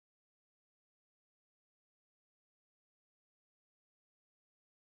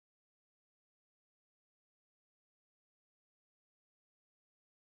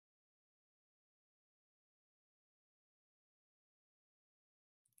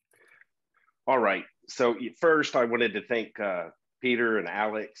All right. So first, I wanted to thank Peter and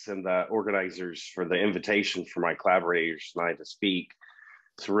Alex and the organizers for the invitation for my collaborators and I to speak.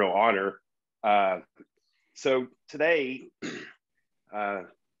 It's a real honor. So today,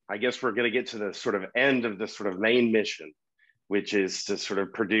 I guess we're going to get to the sort of end of the sort of main mission, which is to sort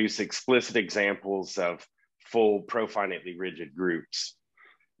of produce explicit examples of full profinitely rigid groups.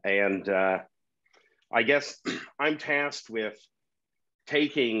 And I guess I'm tasked with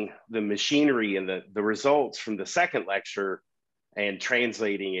taking the machinery and the results from the second lecture and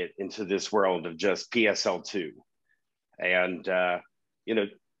translating it into this world of just PSL2. And,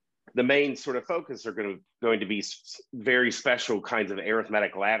 the main sort of focus are going to be very special kinds of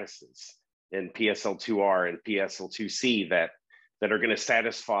arithmetic lattices in PSL2R and PSL2C that are going to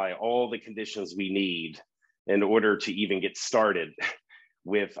satisfy all the conditions we need in order to even get started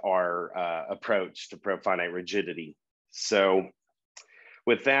with our approach to profinite rigidity. So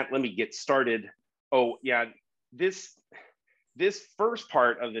with that, let me get started. Oh yeah, this first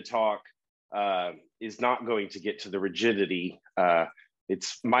part of the talk is not going to get to the rigidity.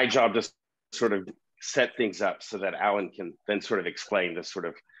 It's my job to sort of set things up so that Alan can then sort of explain the sort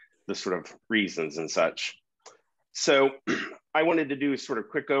of reasons and such. So I wanted to do a sort of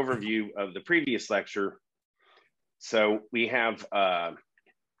quick overview of the previous lecture. So we have,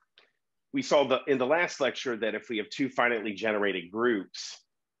 we saw in the last lecture that if we have two finitely generated groups,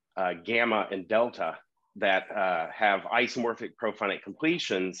 gamma and delta, that have isomorphic profinite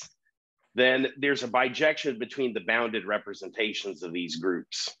completions, then there's a bijection between the bounded representations of these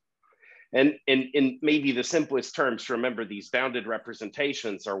groups. And in maybe the simplest terms to remember, these bounded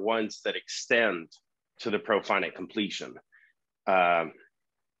representations are ones that extend to the profinite completion. And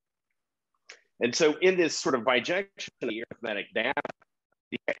so in this sort of bijection of the arithmetic data,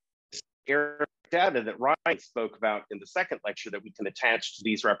 the arithmetic data that Ryan spoke about in the second lecture that we can attach to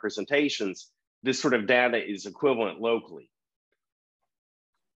these representations, this sort of data is equivalent locally.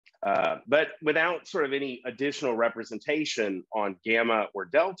 But without sort of any additional representation on gamma or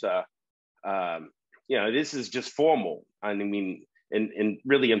delta, this is just formal. I mean, and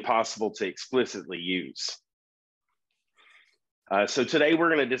really impossible to explicitly use. So today we're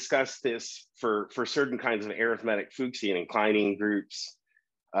going to discuss this for certain kinds of arithmetic Fuchsian and Kleinian groups.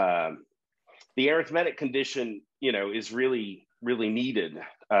 The arithmetic condition, is really, really needed.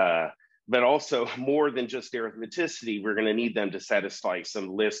 But also more than just arithmeticity, we're going to need them to satisfy some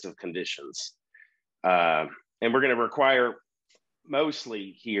list of conditions. And we're going to require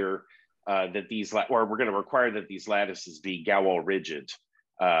mostly here that we're going to require that these lattices be Galois rigid,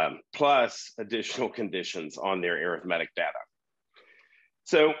 plus additional conditions on their arithmetic data.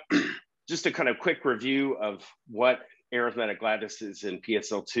 So just a kind of quick review of what arithmetic lattices in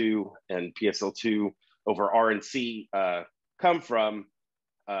PSL2 and PSL2 over R and C come from.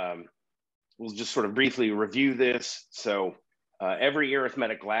 We'll just sort of briefly review this. So every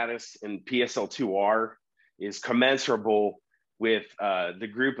arithmetic lattice in PSL2R is commensurable with the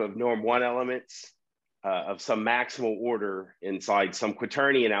group of norm 1 elements of some maximal order inside some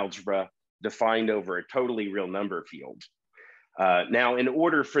quaternion algebra defined over a totally real number field. Now, in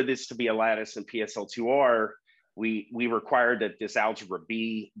order for this to be a lattice in PSL2R, we require that this algebra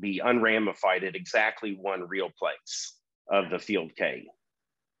B be unramified at exactly one real place of the field K.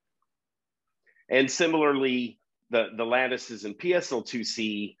 And similarly, the lattices in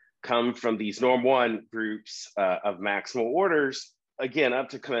PSL2C come from these norm 1 groups of maximal orders, again, up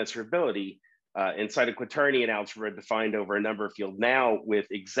to commensurability inside a quaternion algebra defined over a number field now with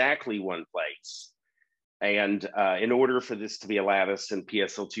exactly one place. And in order for this to be a lattice in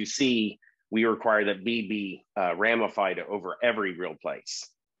PSL2C, we require that B be ramified over every real place.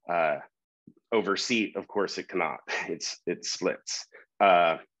 Over C, of course, it cannot. It splits.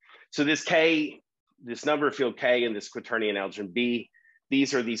 So this K, this number field K and this quaternion algebra B,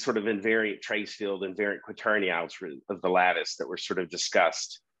 these are these sort of invariant trace field, invariant quaternion algebra of the lattice that were sort of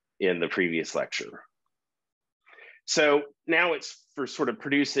discussed in the previous lecture. So now it's for sort of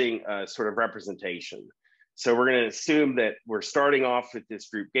producing a sort of representation. So we're going to assume that we're starting off with this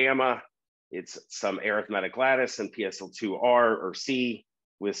group gamma. It's some arithmetic lattice in PSL2R or C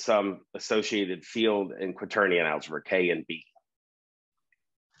with some associated field in quaternion algebra K and B.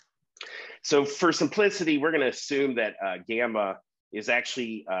 So for simplicity, we're going to assume that gamma is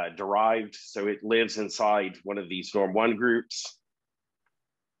actually derived. So it lives inside one of these norm 1 groups.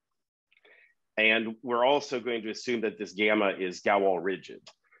 And we're also going to assume that this gamma is Galois rigid,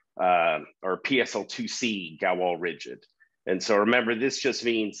 or PSL2C Galois rigid. And so remember, this just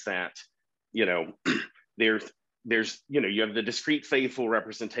means that, there's you have the discrete faithful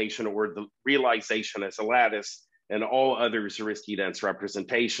representation or the realization as a lattice, and all other Zariski dense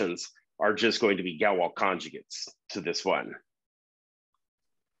representations are just going to be Galois conjugates to this one.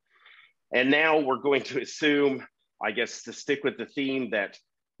 And now we're going to assume, I guess, to stick with the theme, that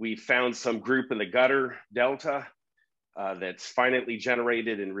we found some group in the gutter delta that's finitely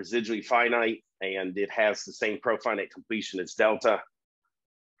generated and residually finite, and it has the same profinite completion as delta.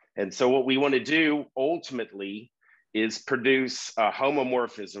 And so what we want to do ultimately is produce a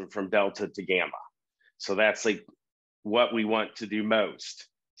homomorphism from delta to gamma. So that's like what we want to do most,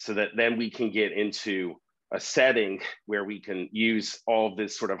 so that then we can get into a setting where we can use all of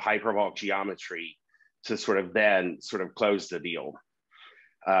this sort of hyperbolic geometry to sort of then sort of close the deal.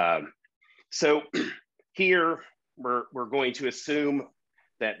 So here we're going to assume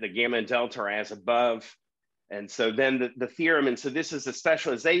that the gamma and delta are as above. And so then the theorem, and so this is a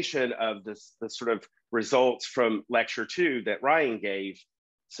specialization of this, the sort of results from lecture 2 that Ryan gave.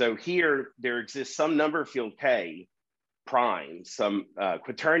 So here there exists some number field K prime, some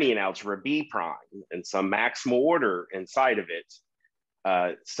quaternion algebra B prime, and some maximal order inside of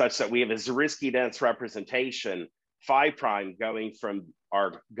it, such that we have a Zariski dense representation phi prime going from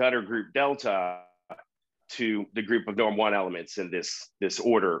our gutter group delta to the group of norm 1 elements in this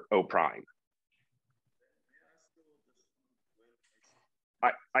order O prime.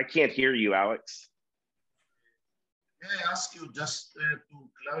 I can't hear you, Alex. May I ask you just to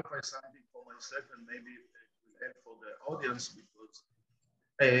clarify something for myself, and maybe and for the audience, because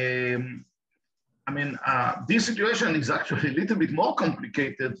I mean, this situation is actually a little bit more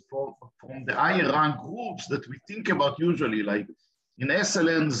complicated from the higher rank groups that we think about usually. Like in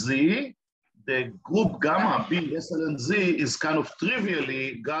SLNZ, the group gamma B SLNZ is kind of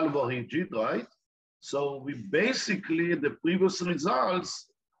trivially Galois rigid, right? So we basically, the previous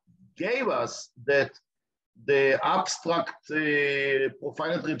results gave us that the abstract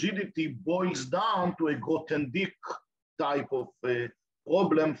profinite rigidity boils down to a Grothendieck type of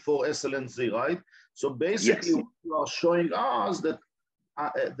problem for SLNZ, right? So basically, yes, you are showing us that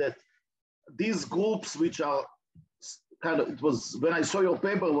that these groups, which are kind of, it was, when I saw your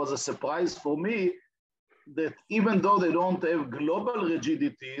paper, it was a surprise for me that even though they don't have global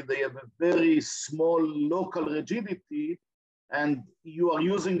rigidity, they have a very small local rigidity. And you are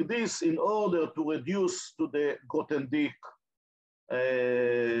using this in order to reduce to the Grothendieck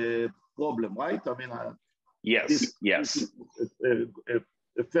problem, right? I mean, yes.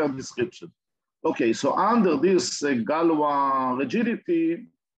 A fair description. Okay, so under this Galois rigidity,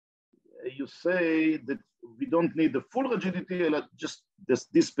 you say that we don't need the full rigidity, just this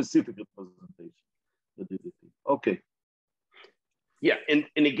specific representation. Rigidity. Okay. Yeah, and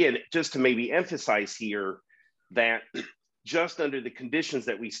again, just to maybe emphasize here that just under the conditions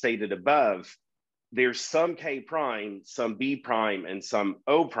that we stated above, there's some K prime, some B prime, and some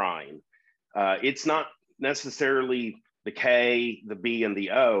O prime. It's not necessarily the K, the B, and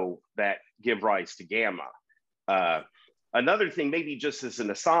the O that give rise to gamma. Another thing, maybe just as an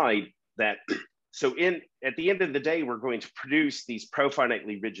aside, that so at the end of the day, we're going to produce these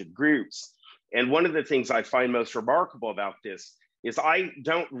profinitely rigid groups. And one of the things I find most remarkable about this is I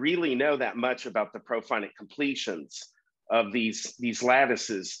don't really know that much about the profinite completions of these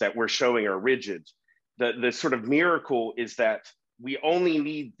lattices that we're showing are rigid. The sort of miracle is that we only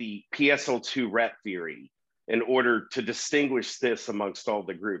need the PSL2 ret theory in order to distinguish this amongst all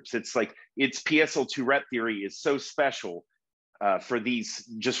the groups. It's like, its PSL2 ret theory is so special for these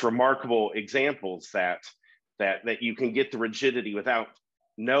just remarkable examples that you can get the rigidity without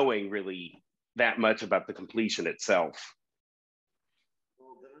knowing really that much about the completion itself.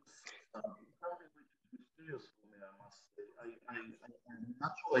 Well, there's something which is mysterious for me, I must say. I'm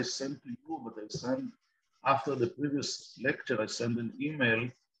not sure I sent to you, but I sent, after the previous lecture, I sent an email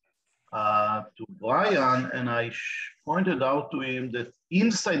to Brian, and I pointed out to him that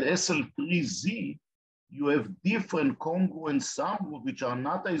inside SL3Z, you have different congruent subgroups which are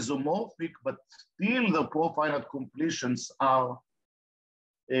not isomorphic, but still the profinite completions are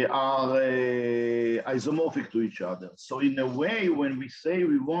isomorphic to each other. So in a way, when we say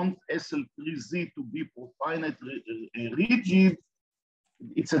we want SL3Z to be profinite rigid,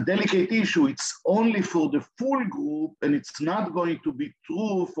 it's a delicate issue. It's only for the full group, and it's not going to be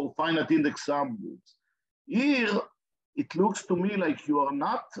true for finite index subgroups. Here, it looks to me like you are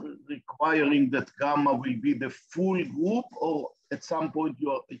not requiring that gamma will be the full group, or at some point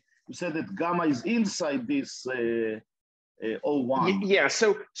you said that gamma is inside this O1. Yeah,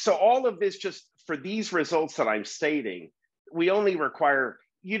 so all of this, just for these results that I'm stating, we only require,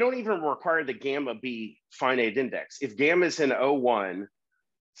 you don't even require the gamma be finite index. If gamma is in O1,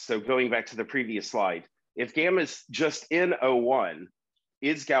 so going back to the previous slide, if gamma is just in O1,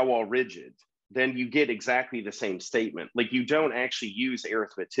 is Galois rigid, then you get exactly the same statement. Like, you don't actually use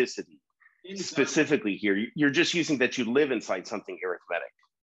arithmeticity. specifically here. You're just using that you live inside something arithmetic.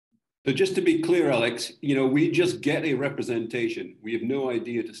 So just to be clear, Alex, we just get a representation. We have no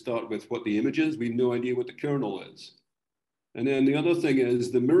idea to start with what the image is. We have no idea what the kernel is. And then the other thing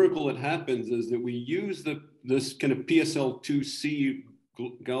is the miracle that happens is that we use this kind of PSL2C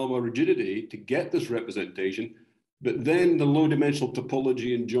Galois rigidity to get this representation, but then the low dimensional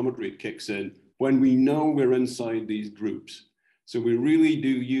topology and geometry kicks in when we know we're inside these groups. So we really do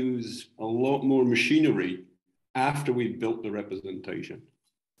use a lot more machinery after we've built the representation.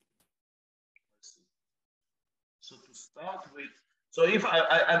 So to start with, so if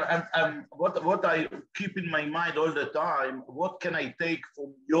what I keep in my mind all the time, what can I take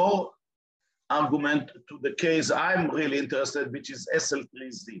from your argument to the case I'm really interested, which is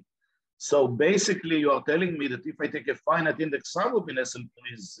SL3Z. So basically you are telling me that if I take a finite index subgroup in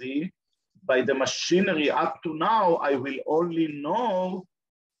SL3Z, by the machinery up to now, I will only know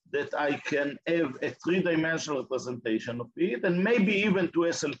that I can have a three-dimensional representation of it, and maybe even to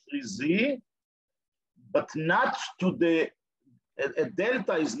SL3Z, but not to the, a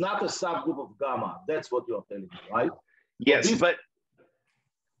delta is not a subgroup of gamma. That's what you're telling me, right? Yes, so but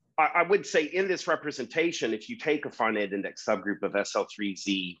I would say in this representation, if you take a finite index subgroup of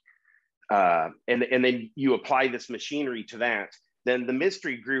SL3Z, and then you apply this machinery to that, then the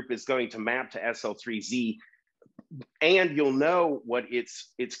mystery group is going to map to SL3Z, and you'll know what its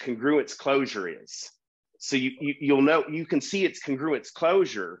congruence closure is. So you'll know, you can see its congruence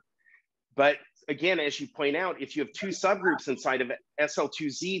closure, but again, as you point out, if you have two subgroups inside of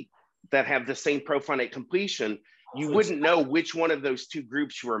SL2Z that have the same profinite completion, you wouldn't know which one of those two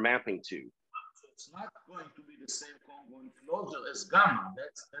groups you are mapping to. So it's not going to be the same congruent closure as gamma.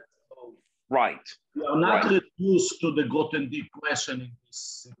 That's all. Right. We are not reduced to the Grothendieck question in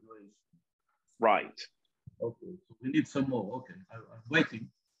this situation. Right. Okay, so we need some more. Okay, I'm waiting.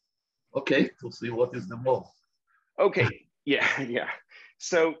 Okay, to see what is the more. Okay, yeah.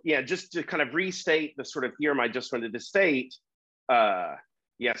 So yeah, just to kind of restate the sort of theorem I just wanted to state,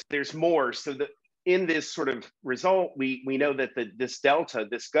 yes, there's more. So in this sort of result, we know that this delta,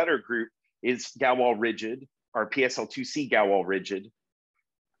 this gutter group is Galois rigid, or PSL2C Galois rigid.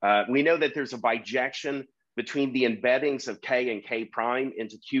 We know that there's a bijection between the embeddings of K and K prime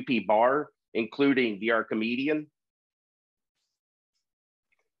into QP bar, including the Archimedean.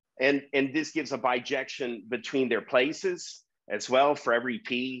 And this gives a bijection between their places as well for every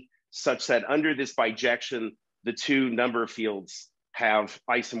P, such that under this bijection, the two number fields have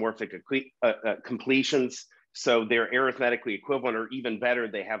isomorphic completions. So they're arithmetically equivalent, or even better,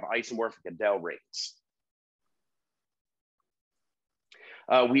 they have isomorphic Adel rates.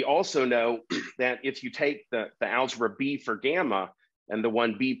 We also know that if you take the algebra B for gamma and the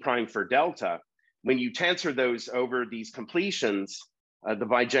one B prime for delta, when you tensor those over these completions, the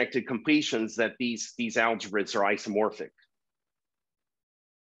bijected completions, that these algebras are isomorphic.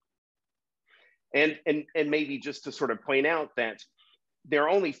 And maybe just to sort of point out that there are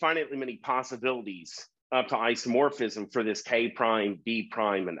only finitely many possibilities up to isomorphism for this K prime, B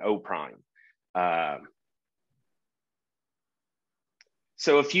prime, and O prime.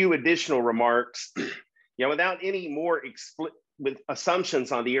 So a few additional remarks. Without any more with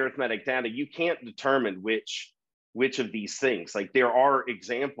assumptions on the arithmetic data, you can't determine which of these things. Like there are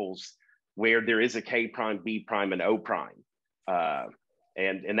examples where there is a K prime, B prime, and O prime.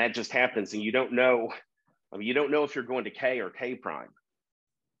 And that just happens, and you don't know. You don't know if you're going to K or K prime.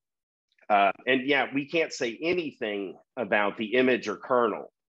 And yeah, we can't say anything about the image or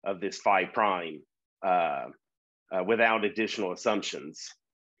kernel of this phi prime without additional assumptions.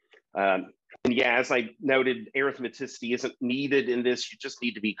 And yeah, as I noted, arithmeticity isn't needed in this. You just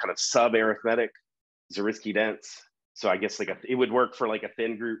need to be kind of sub-arithmetic, Zariski dense. So I guess it would work for like a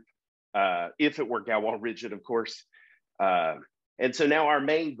thin group if it were Galois rigid, of course. And so now our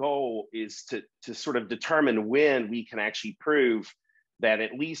main goal is to sort of determine when we can actually prove that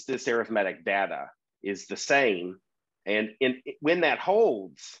at least this arithmetic data is the same. And when that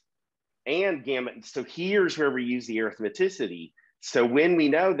holds, and gamma, so here's where we use the arithmeticity. So when we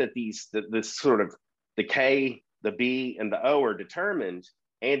know that this sort of the K, the B, and the O are determined,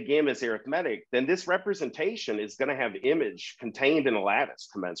 and gamma is arithmetic, then this representation is going to have image contained in a lattice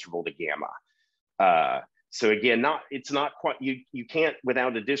commensurable to gamma. So again, it's not quite, you can't,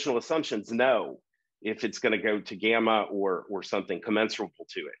 without additional assumptions, know if it's going to go to gamma or something commensurable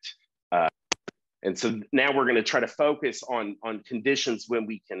to it. And so now we're going to try to focus on conditions when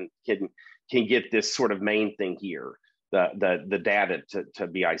we can get this sort of main thing here, the data to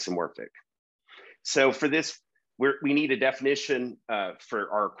be isomorphic. So for this, we need a definition for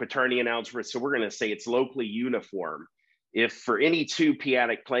our quaternion algebra. So we're going to say it's locally uniform if for any two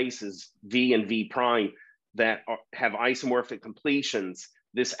p-adic places, V and V prime, that have isomorphic completions,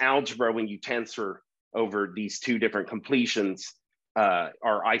 this algebra, when you tensor over these two different completions, are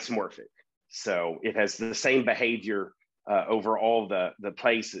isomorphic. So it has the same behavior over all the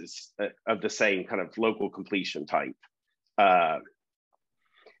places of the same kind of local completion type.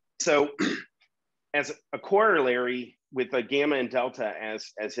 So as a corollary with the gamma and delta,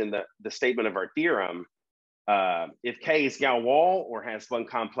 as in the statement of our theorem, if K is Galois or has one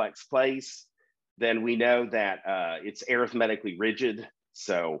complex place, then we know that it's arithmetically rigid.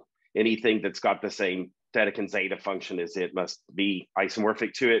 So anything that's got the same Dedekind zeta function as it must be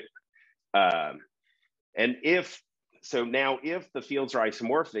isomorphic to it. And if the fields are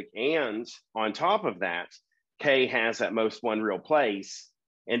isomorphic, and on top of that, K has at most one real place,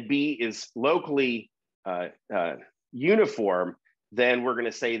 and B is locally uniform, then we're going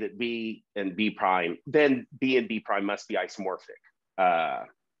to say that B and B prime must be isomorphic.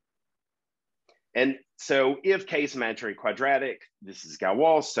 And so if K is imaginary quadratic, this is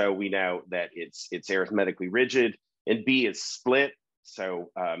Galois, so we know that it's arithmetically rigid, and B is split,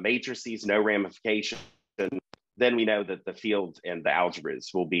 so matrices, no ramification, then we know that the field and the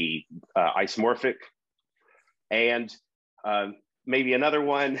algebras will be isomorphic. And maybe another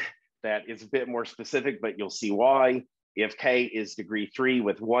one that is a bit more specific, but you'll see why. If K is degree 3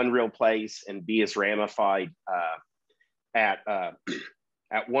 with one real place and B is ramified at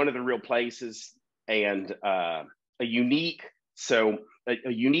one of the real places, and a unique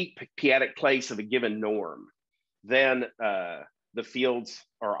p-adic place of a given norm, then the fields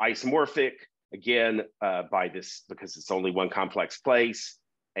are isomorphic, again, by this, because it's only one complex place,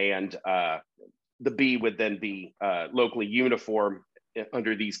 and the B would then be locally uniform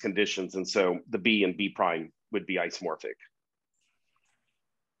under these conditions, and so the B and B prime would be isomorphic.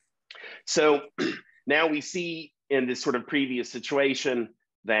 So now we see in this sort of previous situation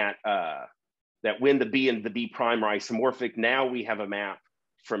that that when the B and the B prime are isomorphic, now we have a map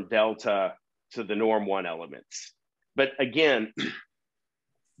from delta to the norm 1 elements. But again,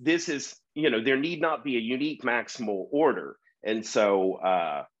 this is, there need not be a unique maximal order. And so,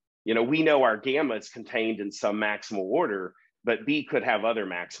 we know our gamma is contained in some maximal order, but B could have other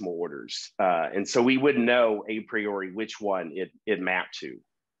maximal orders. And so we wouldn't know a priori which one it mapped to,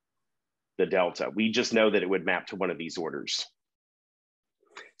 the delta. We just know that it would map to one of these orders.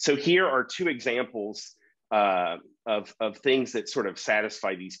 So here are two examples of things that sort of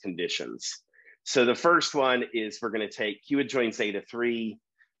satisfy these conditions. So the first one is we're going to take Q adjoins zeta 3,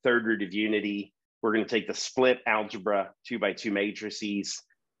 third root of unity. We're going to take the split algebra 2 by 2 matrices,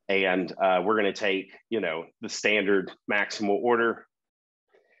 and we're going to take, the standard maximal order.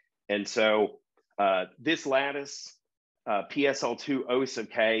 And so this lattice, PSL2 O sub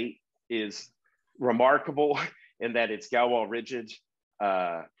K, is remarkable in that it's Galois rigid.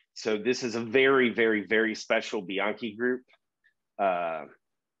 So this is a very, very, very special Bianchi group.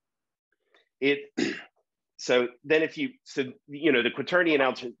 So then the quaternion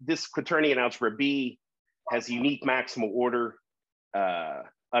algebra, this quaternion algebra B has unique maximal order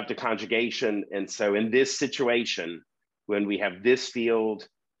up to conjugation. And so in this situation, when we have this field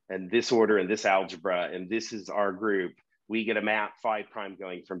and this order and this algebra, and this is our group, we get a map phi prime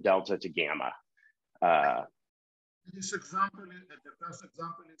going from delta to gamma. This example, the first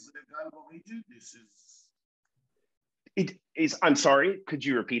example is the Galois rigid. It is, I'm sorry, could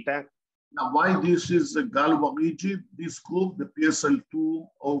you repeat that? Now, why this is the Galois rigid, this group, the PSL2,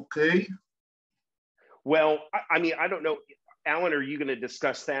 okay? Well, I mean, I don't know. Alan, are you going to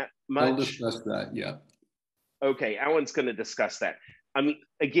discuss that much? I'll discuss that, yeah. Okay, Alan's going to discuss that. I mean,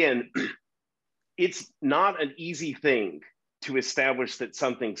 again, it's not an easy thing to establish that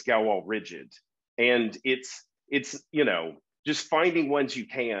something's Galois rigid. And it's just finding ones you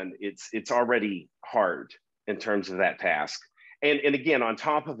can, it's already hard in terms of that task. And again, on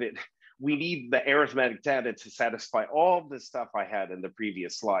top of it, we need the arithmetic data to satisfy all the stuff I had in the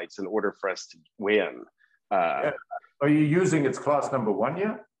previous slides in order for us to win. Yeah. Are you using its class number 1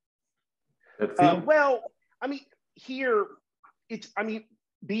 yet? Well, I mean, here,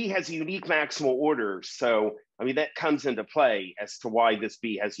 B has a unique maximal order. So, I mean, that comes into play as to why this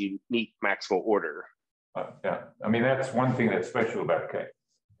B has unique maximal order. Yeah, I mean, that's one thing that's special about K.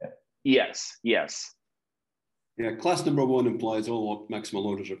 Yeah. Yes, yes. Yeah, class number 1 implies all maximal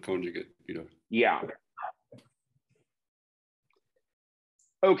orders are conjugate, Yeah.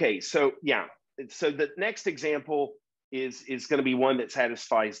 Okay, so yeah. So the next example is going to be one that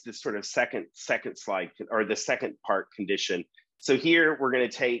satisfies this sort of second slide, or the second part condition. So here we're going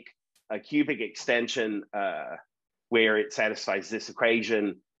to take a cubic extension where it satisfies this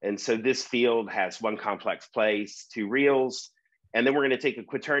equation, And so this field has one complex place, two reals. And then we're going to take a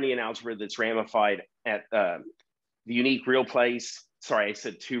quaternion algebra that's ramified at the unique real place. Sorry, I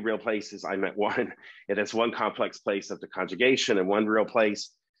said two real places. I meant one. It has one complex place of the conjugation and one real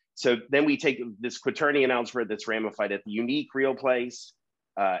place. So then we take this quaternion algebra that's ramified at the unique real place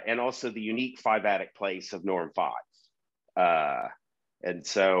and also the unique five-adic place of norm 5. And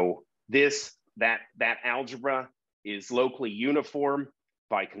so that algebra is locally uniform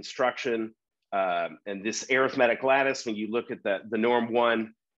by construction. And this arithmetic lattice, when you look at the norm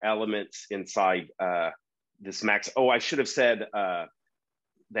 1 elements inside this max, I should have said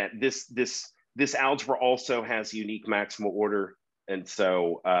that this algebra also has unique maximal order. And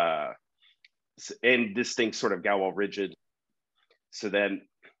so, and this thing's sort of Galois rigid. So then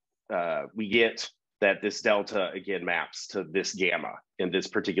we get that this delta again maps to this gamma in this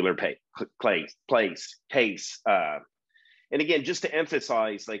particular case. And again, just to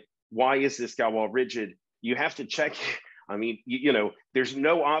emphasize, like, why is this Galois rigid? You have to check. I mean, you know, there's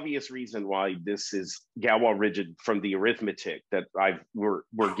no obvious reason why this is Galois rigid from the arithmetic that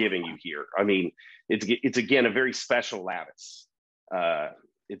we're giving you here. I mean, it's again a very special lattice.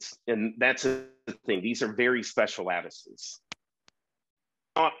 And that's the thing. These are very special lattices.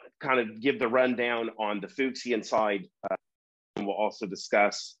 I'll kind of give the rundown on the Fuchsian side, and we'll also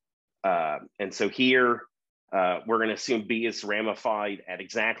discuss. And so here, we're going to assume B is ramified at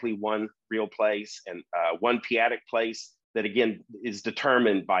exactly one real place and one p-adic place that again is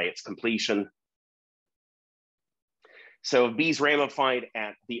determined by its completion. So if B is ramified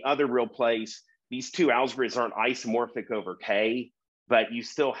at the other real place, these two algebras aren't isomorphic over K, but you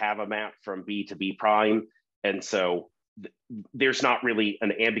still have a map from B to B prime. And so there's not really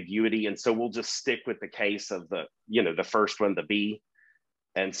an ambiguity. And so we'll just stick with the case of the first one, the B.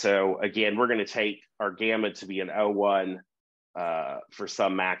 And so again, we're going to take our gamma to be an O1 for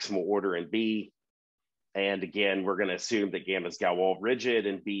some maximal order in B. And again, we're going to assume that gamma is Galois rigid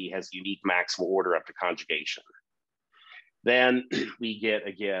and B has unique maximal order up to conjugation. Then we get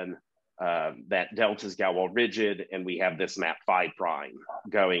again that delta is Galois rigid, and we have this map phi prime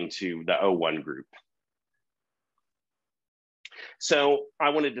going to the O1 group. So I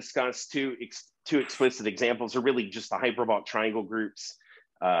want to discuss two explicit examples, or really just the hyperbolic triangle groups.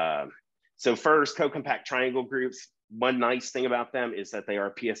 So first, co-compact triangle groups. One nice thing about them is that they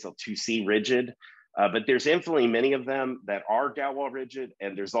are PSL2C rigid, but there's infinitely many of them that are Galois rigid,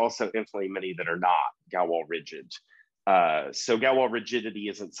 and there's also infinitely many that are not Galois rigid. So Galois rigidity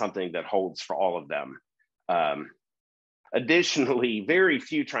isn't something that holds for all of them. Additionally, very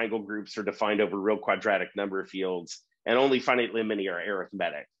few triangle groups are defined over real quadratic number fields, and only finitely many are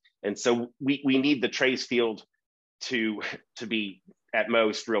arithmetic. And so we need the trace field to be at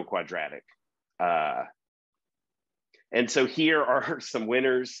most real quadratic. And so here are some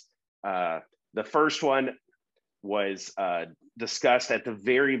winners. The first one was discussed at the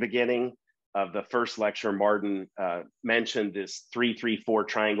very beginning of the first lecture. Martin mentioned this 3-3-4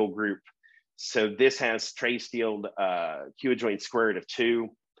 triangle group. So this has trace field Q adjoint square root of 2,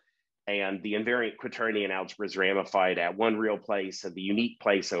 and the invariant quaternion algebra is ramified at one real place and the unique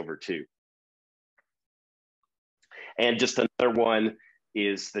place over 2. And just another one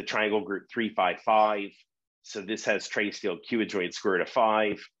is the triangle group 3-5-5. So this has trace field Q adjoint square root of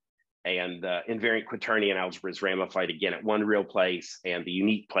 5, and the invariant quaternion algebra is ramified again at one real place and the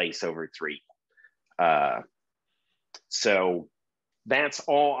unique place over 3. So that's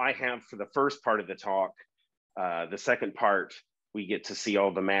all I have for the first part of the talk. The second part, we get to see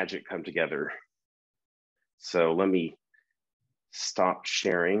all the magic come together. So let me stop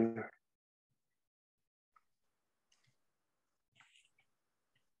sharing.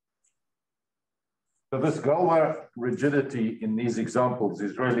 So this Galois rigidity in these examples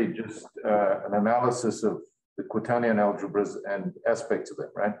is really just an analysis of the quaternion algebras and aspects of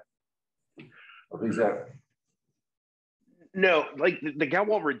them, right? Of these are... No, like the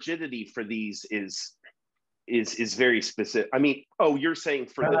Galois rigidity for these is very specific. I mean, you're saying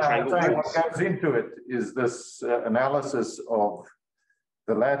for the triangle groups? What goes into it is this analysis of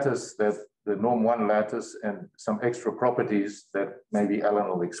the lattice, that the norm 1 lattice, and some extra properties that maybe Alan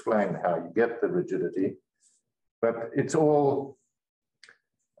will explain how you get the rigidity. But it's all,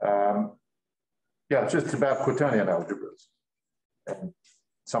 it's just about quaternion algebras and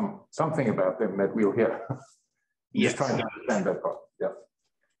something about them that we'll hear. Yes. Just trying to understand that part.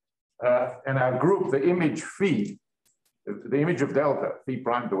 Yeah. And our group, the image phi, the image of delta, phi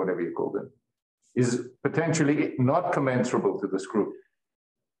primed or whatever you call them, is potentially not commensurable to this group.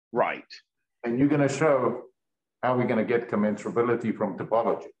 Right. And you're going to show how we're going to get commensurability from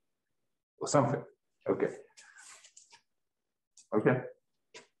topology or something. Okay. Okay.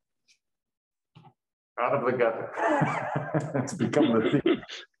 Out of the gutter. It's become the theme.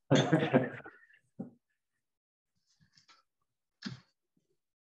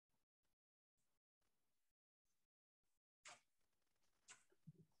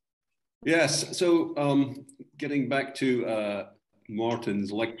 Yes, so getting back to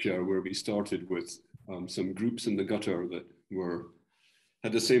Martin's lecture, where we started with some groups in the gutter that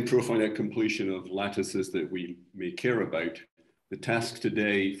had the same profinite completion of lattices that we may care about. The task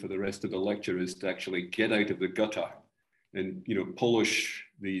today for the rest of the lecture is to actually get out of the gutter and polish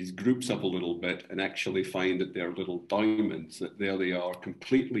these groups up a little bit and actually find that they're little diamonds, that there they are,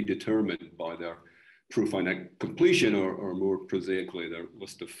 completely determined by their profinite completion, or more prosaically, their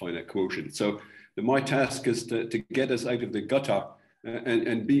list of finite quotients. So my task is to get us out of the gutter,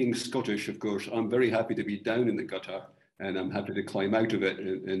 and being Scottish, of course, I'm very happy to be down in the gutter, and I'm happy to climb out of it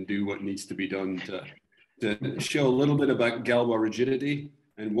and do what needs to be done to show a little bit about Galois rigidity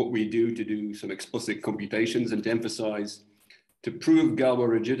and what we do to do some explicit computations, and to emphasize, to prove Galois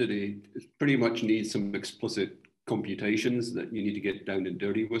rigidity, it pretty much needs some explicit computations that you need to get down and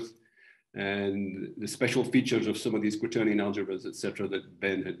dirty with, and the special features of some of these quaternion algebras, etc., that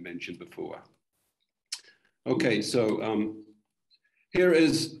Ben had mentioned before. Okay, so here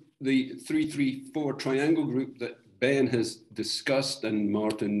is the 3-3-4 triangle group that Ben has discussed, and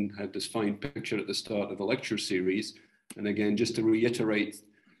Martin had this fine picture at the start of the lecture series. And again, just to reiterate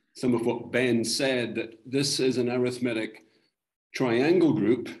some of what Ben said, that this is an arithmetic triangle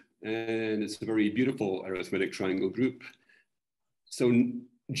group, and it's a very beautiful arithmetic triangle group. So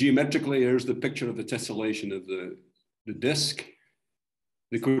geometrically, here's the picture of the tessellation of the disk.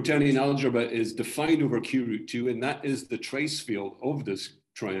 The quaternion algebra is defined over Q root 2, and that is the trace field of this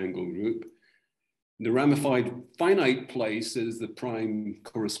triangle group. The ramified finite place is the prime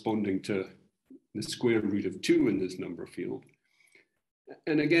corresponding to the square root of 2 in this number field.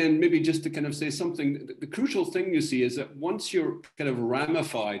 And again, maybe just to kind of say something, the crucial thing you see is that once you're kind of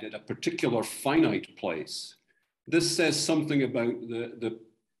ramified at a particular finite place, this says something about the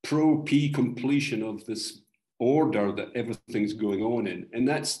pro-P completion of this order that everything's going on in. And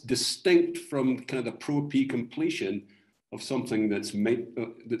that's distinct from kind of the pro-P completion of something that's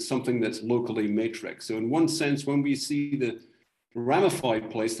locally matrix. So in one sense, when we see the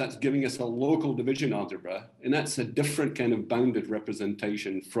ramified place, that's giving us a local division algebra, and that's a different kind of bounded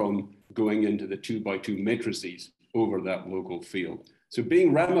representation from going into the 2x2 matrices over that local field. So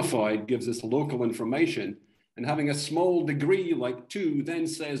being ramified gives us local information, and having a small degree like 2 then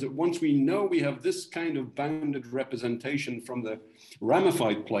says that once we know we have this kind of bounded representation from the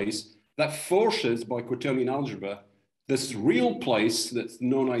ramified place, that forces, by quaternion algebra, this real place that's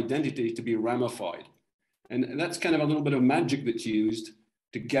non-identity to be ramified. And that's kind of a little bit of magic that's used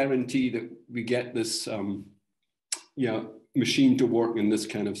to guarantee that we get this machine to work in this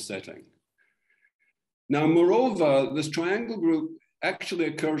kind of setting. Now, moreover, this triangle group actually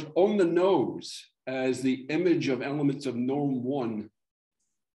occurs on the nose as the image of elements of norm 1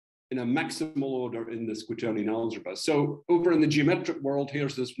 in a maximal order in this quaternion algebra. So over in the geometric world,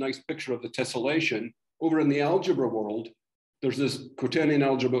 here's this nice picture of the tessellation. Over in the algebra world, there's this quaternion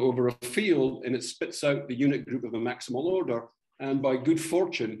algebra over a field, and it spits out the unit group of a maximal order. And by good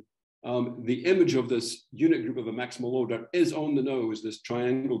fortune, the image of this unit group of a maximal order is on the nose, this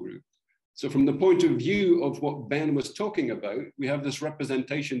triangle group. So from the point of view of what Ben was talking about, we have this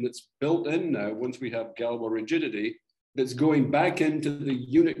representation that's built in now, once we have Galois rigidity, that's going back into the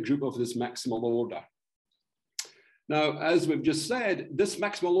unit group of this maximal order. Now, as we've just said, this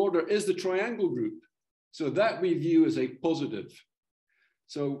maximal order is the triangle group. So that we view as a positive.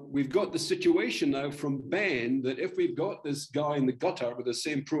 So we've got the situation now from Ben that if we've got this guy in the gutter with the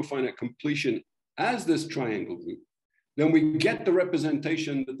same profinite completion as this triangle group, then we get the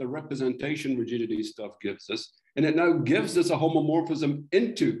representation that the representation rigidity stuff gives us. And it now gives us a homomorphism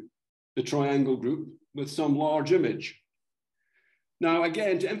into the triangle group with some large image. Now,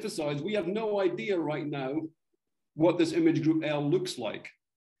 again, to emphasize, we have no idea right now what this image group L looks like.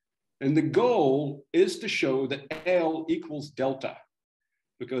 And the goal is to show that L equals delta,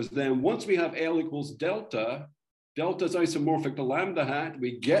 because then once we have L equals delta, delta is isomorphic to lambda hat,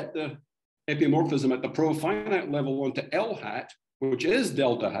 we get the epimorphism at the profinite level onto L hat, which is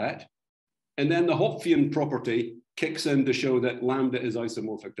delta hat, and then the Hopfian property kicks in to show that lambda is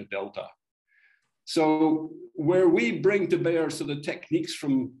isomorphic to delta. So where we bring to bear so the techniques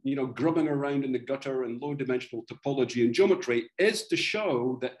from grubbing around in the gutter and low dimensional topology and geometry is to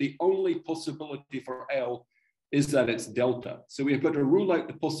show that the only possibility for L is that it's delta. So we've got to rule out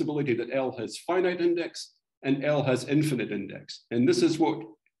the possibility that L has finite index and L has infinite index. And this is what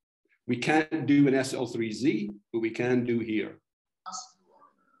we can't do in SL3Z, but we can do here.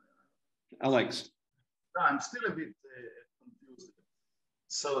 Alex. I'm still a bit confused.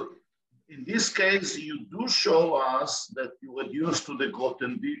 So in this case, you do show us that you reduce to the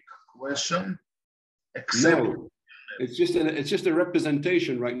Grothendieck question, except no, it's just a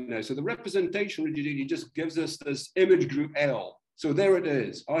representation right now. So the representation rigidity just gives us this image group L. So there it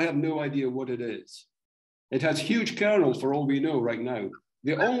is. I have no idea what it is. It has huge kernels for all we know right now.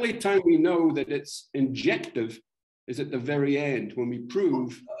 The only time we know that it's injective is at the very end when we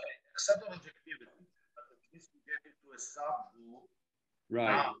prove. Except objectivity, but at least we get it to a subgroup. Right.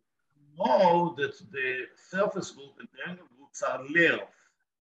 Now, know that the surface group and triangle groups are left.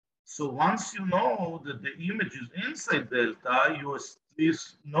 So once you know that the image is inside delta, you at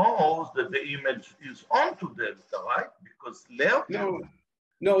least know that the image is onto delta, right? Because left.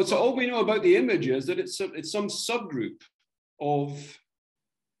 No. So all we know about the image is that it's some subgroup of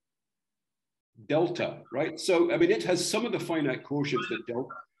delta, right? So I mean, it has some of the finite quotients that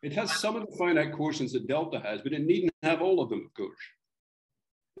delta. It has some of the finite quotients that delta has, but it needn't have all of them, of course.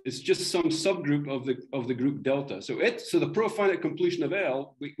 It's just some subgroup of the group delta. So the profinite completion of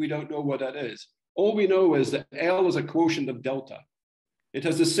L, we don't know what that is. All we know is that L is a quotient of delta. It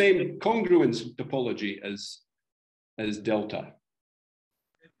has the same congruence topology as delta.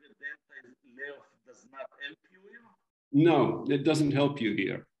 If the delta is left, does not help you here? No, it doesn't help you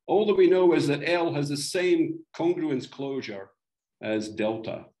here. All that we know is that L has the same congruence closure as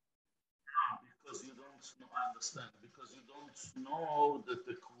delta. Because you don't know, I understand, because you don't know that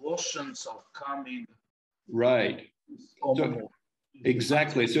the quotients are coming. Right. So,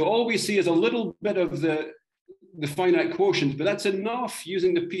 exactly. So all we see is a little bit of the finite quotients, but that's enough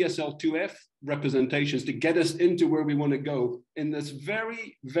using the PSL2F representations to get us into where we want to go in this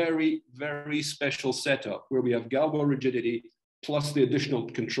very, very, very special setup where we have Galois rigidity plus the additional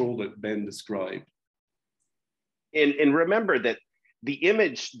control that Ben described. And remember that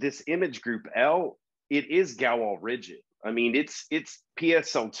this image group L, it is Galois rigid. I mean, it's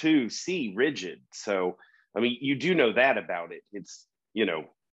PSL2C rigid. So, I mean, you do know that about it. It's, you know.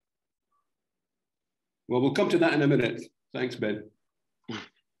 Well, we'll come to that in a minute. Thanks, Ben.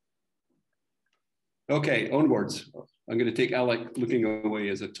 Okay, onwards. I'm going to take Alec looking away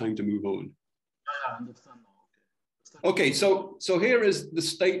as a time to move on. I understand. Okay, so here is the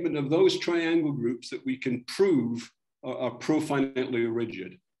statement of those triangle groups that we can prove are profinitely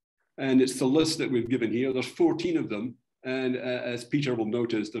rigid. And it's the list that we've given here. There's 14 of them. And as Peter will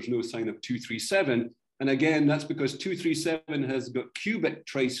notice, there's no sign of 237. And again, that's because 237 has got cubic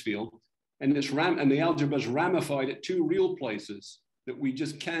trace field and the algebra is ramified at two real places that we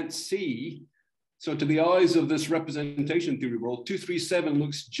just can't see. So to the eyes of this representation theory world, 237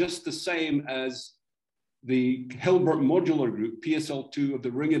 looks just the same as the Hilbert modular group, PSL2 of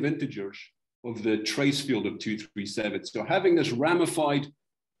the ring of integers of the trace field of 237. So having this ramified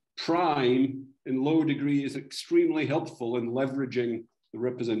prime in low degree is extremely helpful in leveraging the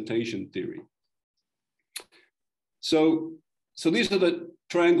representation theory. So these are the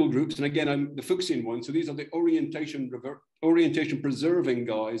triangle groups. And again, I'm the Fuchsian one. So these are the orientation preserving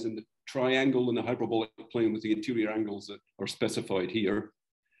guys in the triangle and the hyperbolic plane with the interior angles that are specified here.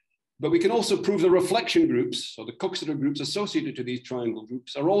 But we can also prove the reflection groups, or the Coxeter groups associated to these triangle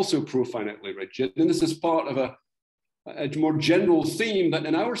groups, are also profinitely rigid. And this is part of a more general theme that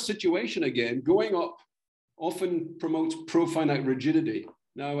in our situation, again, going up often promotes profinite rigidity.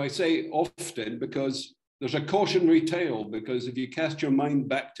 Now, I say often because there's a cautionary tale, because if you cast your mind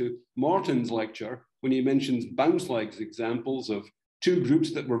back to Martin's lecture, when he mentions bounce legs examples of two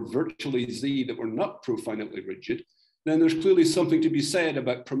groups that were virtually Z that were not profinitely rigid, then there's clearly something to be said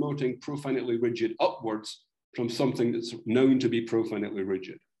about promoting profinitely rigid upwards from something that's known to be profinitely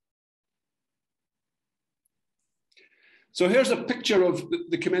rigid. So here's a picture of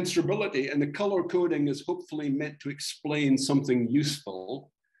the commensurability, and the color coding is hopefully meant to explain something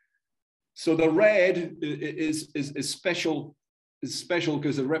useful. So the red is special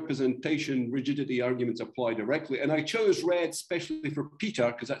because the representation rigidity arguments apply directly. And I chose red especially for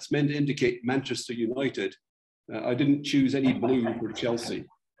Peter because that's meant to indicate Manchester United. I didn't choose any blue for Chelsea.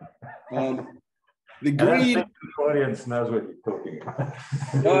 The green. The audience knows what you're talking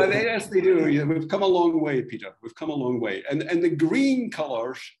about. Yes, they do. Yeah, we've come a long way, Peter. We've come a long way. And the green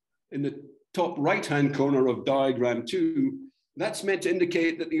colors in the top right-hand corner of diagram 2, that's meant to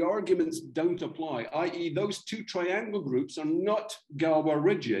indicate that the arguments don't apply, i.e. those two triangle groups are not Galois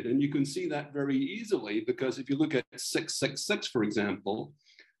rigid. And you can see that very easily because if you look at 666, for example,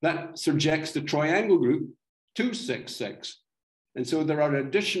 that surjects the triangle group 266. And so there are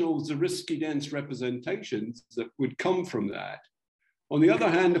additional Zariski dense representations that would come from that. On the other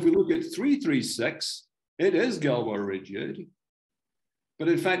hand, if we look at 336, it is Galois rigid. But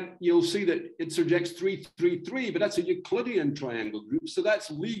in fact, you'll see that it surjects 3, 3, 3, but that's a Euclidean triangle group. So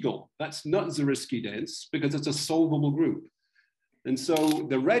that's legal. That's not Zariski dense because it's a solvable group. And so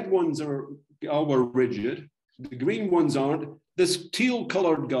the red ones are rigid. The green ones aren't. This teal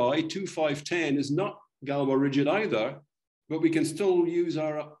colored guy, 2, 5, 10, is not Galois rigid either, but we can still use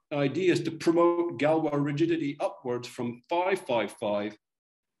our ideas to promote Galois rigidity upwards from 5, 5, 5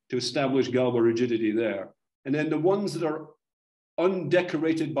 to establish Galois rigidity there. And then the ones that are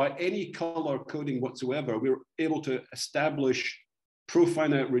undecorated by any color coding whatsoever, we were able to establish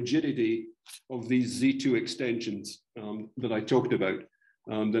profinite rigidity of these Z2 extensions that I talked about,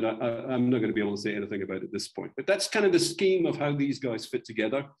 that I'm not going to be able to say anything about at this point. But that's kind of the scheme of how these guys fit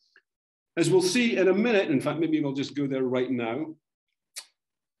together. As we'll see in a minute, in fact, maybe we'll just go there right now.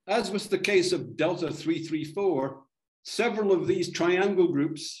 As was the case of delta 334, several of these triangle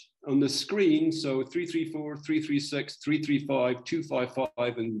groups on the screen, so 334, 336, 335,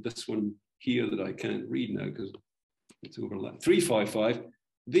 255, and this one here that I can't read now because it's overlapped, 355,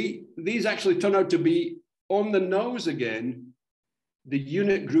 these actually turn out to be on the nose again, the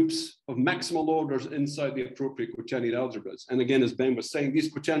unit groups of maximal orders inside the appropriate quaternion algebras. And again, as Ben was saying,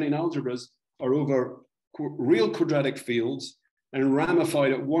 these quaternion algebras are over real quadratic fields and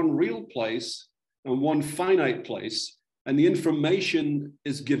ramified at one real place and one finite place. And the information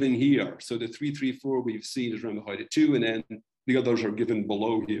is given here. So the 334 we've seen is ramified at 2, and then the others are given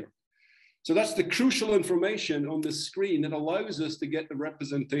below here. So that's the crucial information on the screen that allows us to get the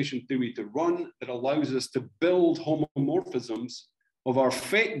representation theory to run, that allows us to build homomorphisms of our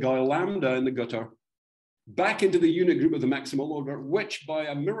fake guy lambda in the gutter back into the unit group of the maximal order, which by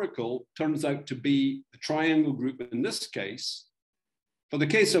a miracle turns out to be the triangle group in this case. For the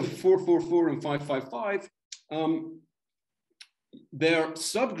case of 444 and 555, they're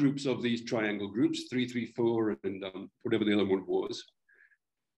subgroups of these triangle groups, 334 and whatever the other one was.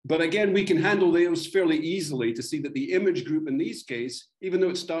 But again, we can handle those fairly easily to see that the image group in these cases, even though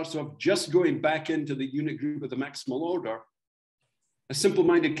it starts off just going back into the unit group of the maximal order, a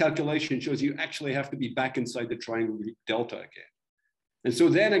simple-minded calculation shows you actually have to be back inside the triangle group delta again. And so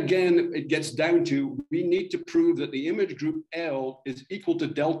then again, it gets down to, we need to prove that the image group L is equal to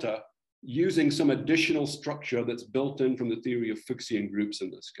delta using some additional structure that's built in from the theory of Fuchsian groups in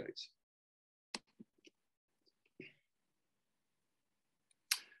this case.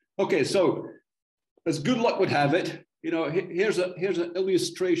 Okay, so as good luck would have it, you know, here's an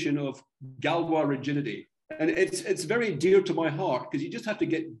illustration of Galois rigidity. And it's very dear to my heart because you just have to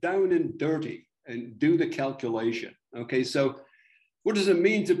get down and dirty and do the calculation. Okay, so what does it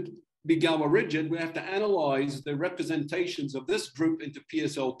mean to be Galois rigid? We have to analyze the representations of this group into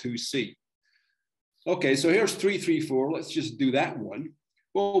PSL2C. Okay, so here's 334. Let's just do that one.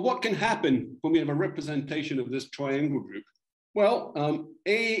 Well, what can happen when we have a representation of this triangle group? Well,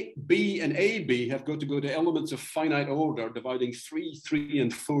 A, B, and AB have got to go to elements of finite order, dividing 3, 3,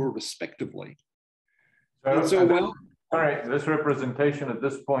 and 4 respectively. So well, all right, this representation at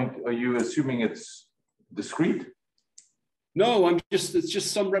this point, are you assuming it's discrete? No, it's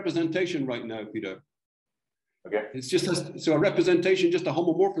just some representation right now, Peter. Okay. It's just so a representation, just a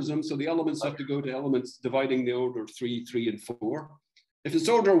homomorphism. So the elements have to go to elements dividing the order 3, 3, and 4. If it's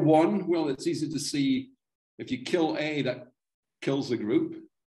order 1, well, it's easy to see if you kill A, that kills the group.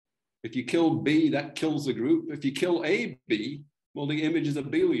 If you kill B, that kills the group. If you kill AB, well, the image is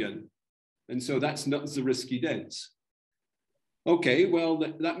abelian. And so that's not Zariski dense. Okay, well,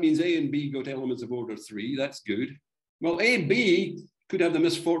 that means A and B go to elements of order 3. That's good. Well, AB could have the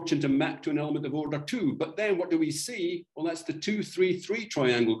misfortune to map to an element of order 2. But then what do we see? Well, that's the 2, 3, 3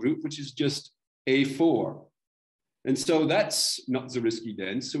 triangle group, which is just A4. And so that's not Zariski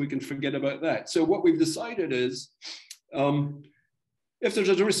dense, so we can forget about that. So what we've decided is, if there's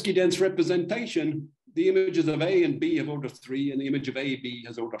a Zariski dense representation, the images of A and B have order 3, and the image of AB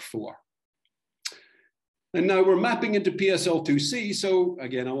has order 4. And now we're mapping into PSL2C. So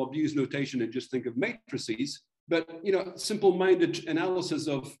again, I'll abuse notation and just think of matrices. But you know, simple-minded analysis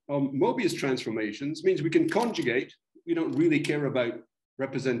of Mobius transformations means we can conjugate. We don't really care about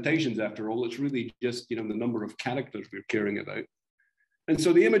representations after all. It's really just, you know, the number of characters we're caring about. And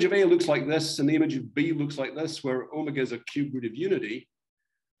so the image of A looks like this, and the image of B looks like this, where omega is a cube root of unity.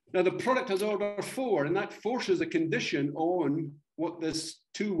 Now the product has order 4, and that forces a condition on what this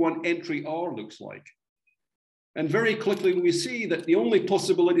 2-1 entry R looks like. And very quickly we see that the only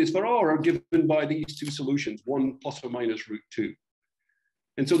possibilities for R are given by these two solutions, 1 plus or minus root 2.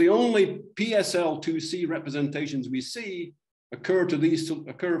 And so the only PSL2C representations we see occur for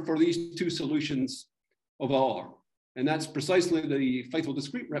these two solutions of R. And that's precisely the faithful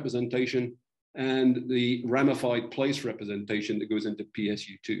discrete representation and the ramified place representation that goes into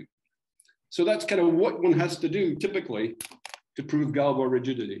PSU2. So that's kind of what one has to do typically to prove Galois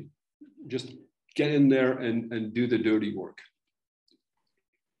rigidity. Just get in there and do the dirty work.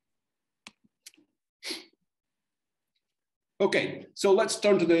 Okay, so let's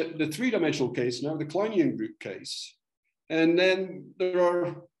turn to the three-dimensional case now, the Kleinian group case. And then there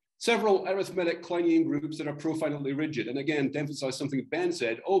are several arithmetic Kleinian groups that are profinitely rigid. And again, to emphasize something Ben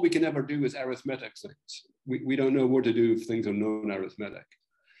said, all we can ever do is arithmetic things. We don't know what to do if things are non-arithmetic.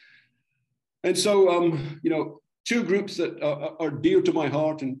 And so, you know, two groups that are dear to my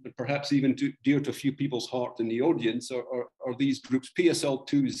heart and perhaps even dear to a few people's heart in the audience are these groups,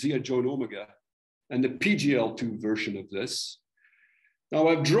 PSL2, Zia join omega, and the PGL2 version of this. Now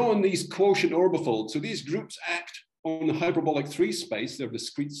I've drawn these quotient orbifolds. So these groups act on the hyperbolic 3 space. They're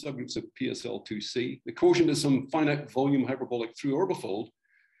discrete subgroups of PSL2C. The quotient is some finite volume hyperbolic 3 orbifold.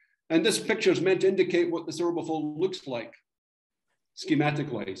 And this picture is meant to indicate what this orbifold looks like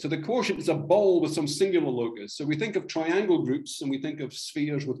schematically. So the quotient is a ball with some singular locus. So we think of triangle groups and we think of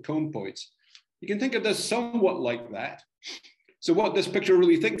spheres with cone points. You can think of this somewhat like that. So what this picture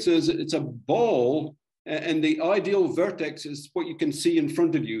really thinks is it's a ball, and the ideal vertex is what you can see in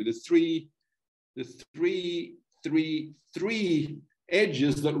front of you, the three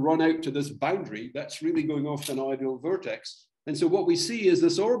edges that run out to this boundary. That's really going off an ideal vertex. And so what we see is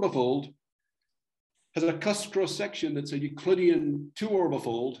this orbifold has a cusp cross section that's a Euclidean 2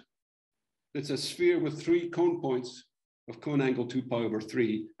 orbifold. It's a sphere with 3 cone points of cone angle 2 pi over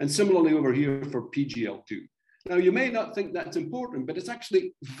 3. And similarly over here for PGL2. Now, you may not think that's important, but it's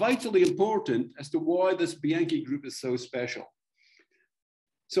actually vitally important as to why this Bianchi group is so special.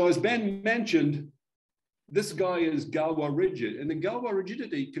 So as Ben mentioned, this guy is Galois rigid, and the Galois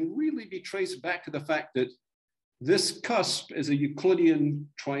rigidity can really be traced back to the fact that this cusp is a Euclidean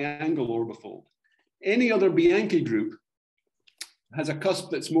triangle orbifold. Any other Bianchi group has a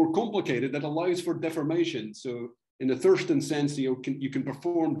cusp that's more complicated that allows for deformation. So in the Thurston sense, you can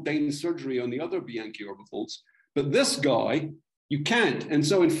perform Dane surgery on the other Bianchi orbifolds, but this guy, you can't. And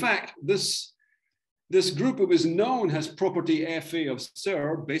so in fact, this group, it was known has property FA of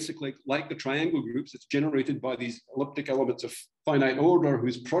SER, basically like the triangle groups. It's generated by these elliptic elements of finite order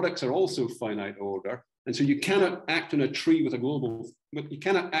whose products are also finite order. And so you cannot act in a tree with a global, but you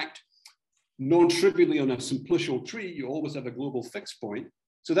cannot act non-trivially on a simplicial tree. You always have a global fixed point.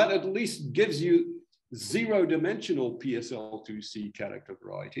 So that at least gives you zero-dimensional PSL2C character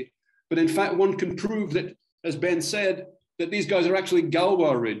variety. But in fact, one can prove that, as Ben said, that these guys are actually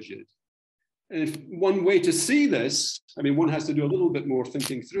Galois rigid. And if one way to see this, I mean, one has to do a little bit more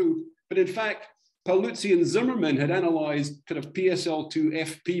thinking through, but in fact, Paoluzzi and Zimmerman had analyzed kind of PSL2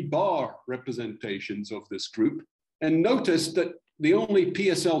 FP bar representations of this group and noticed that the only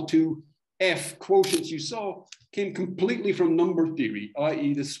PSL2 F quotients you saw came completely from number theory,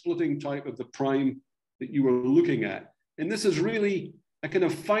 i.e. the splitting type of the prime that you were looking at. And this is really a kind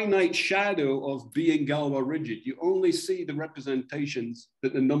of finite shadow of being Galois rigid. You only see the representations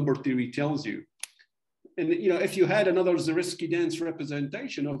that the number theory tells you. And you know, if you had another Zariski dense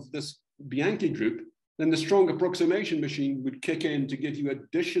representation of this Bianchi group, then the strong approximation machine would kick in to give you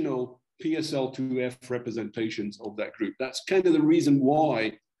additional PSL2F representations of that group. That's kind of the reason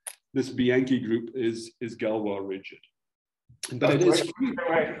why this Bianchi group is Galois rigid. But it is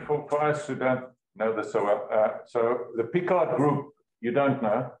for us who don't know this so well. So the Picard group, you don't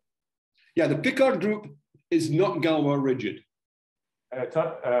know? Yeah, the Picard group is not Galois rigid. It's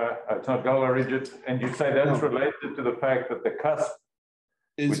not Galois rigid, and you say that's related to the fact that the cusp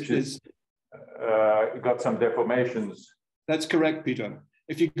got some deformations. That's correct, Peter.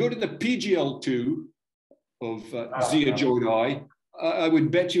 If you go to the PGL2 of Zia join I would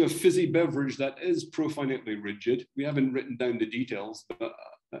bet you a fizzy beverage that is profinitely rigid. We haven't written down the details, but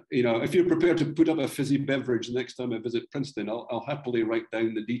you know, if you're prepared to put up a fizzy beverage the next time I visit Princeton, I'll happily write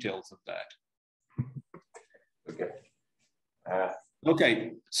down the details of that. Okay.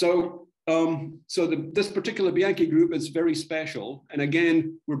 Okay. So this particular Bianchi group is very special, and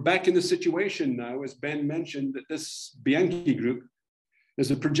again, we're back in the situation now, as Ben mentioned, that this Bianchi group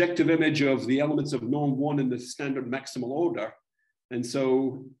is a projective image of the elements of norm 1 in the standard maximal order. And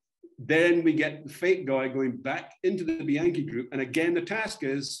so then we get the fake guy going back into the Bianchi group. And again, the task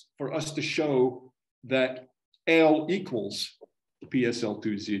is for us to show that L equals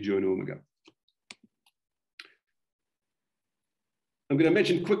PSL2 Zia join omega. I'm going to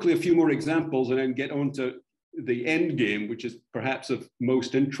mention quickly a few more examples and then get on to the end game, which is perhaps of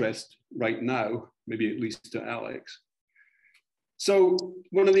most interest right now, maybe at least to Alex. So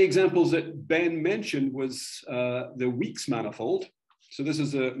one of the examples that Ben mentioned was the Weeks manifold. So this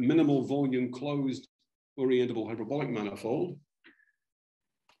is a minimal volume closed orientable hyperbolic manifold.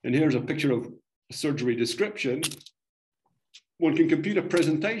 And here's a picture of a surgery description. One can compute a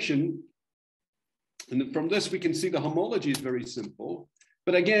presentation, and from this we can see the homology is very simple.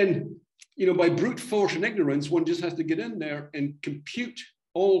 But again, you know, by brute force and ignorance, one just has to get in there and compute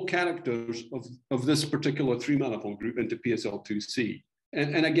all characters of this particular three-manifold group into PSL2C.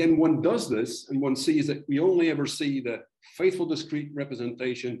 And again, one does this, and one sees that we only ever see the faithful discrete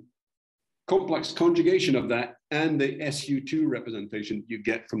representation, complex conjugation of that, and the SU2 representation you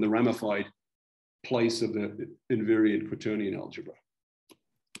get from the ramified place of the invariant quaternion algebra.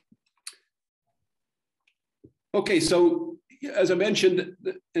 Okay, so as I mentioned,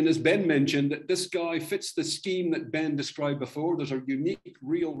 and as Ben mentioned, that this guy fits the scheme that Ben described before. There's a unique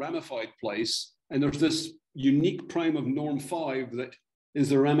real ramified place, and there's this unique prime of norm 5 that is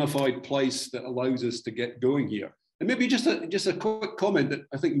the ramified place that allows us to get going here. And maybe just a quick comment that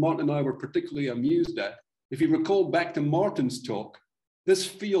I think Martin and I were particularly amused at. If you recall back to Martin's talk, this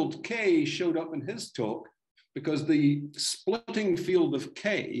field K showed up in his talk because the splitting field of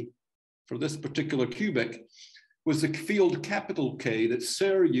K for this particular cubic was the field capital K that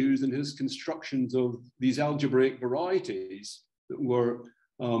Serre used in his constructions of these algebraic varieties that were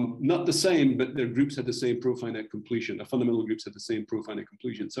not the same, but their groups had the same profinite completion. The fundamental groups had the same profinite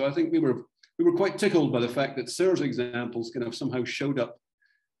completion. So I think we were quite tickled by the fact that Serre's examples kind of somehow showed up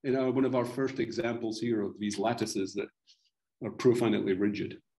in one of our first examples here of these lattices that are profinitely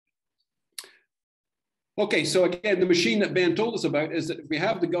rigid. Okay, so again, the machine that Ben told us about is that if we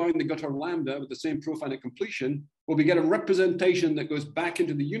have the guy in the gutter lambda with the same profinite completion, well, we get a representation that goes back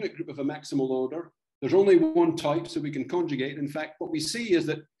into the unit group of a maximal order. There's only one type, so we can conjugate. In fact, what we see is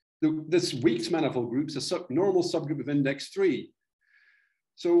that this Weeks manifold group is a normal subgroup of index 3.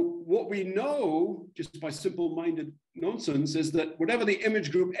 So what we know, just by simple-minded nonsense, is that whatever the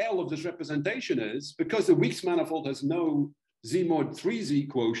image group L of this representation is, because the Weeks manifold has no Z mod 3Z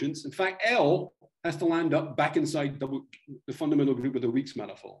quotients, in fact, L has to land up back inside the fundamental group of the Weeks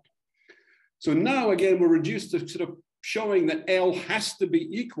manifold. So now, again, we're reduced to sort of showing that L has to be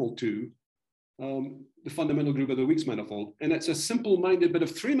equal to the fundamental group of the Weeks manifold. And it's a simple-minded bit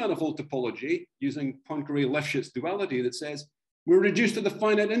of three-manifold topology using Poincaré-Lefschetz duality that says we're reduced to the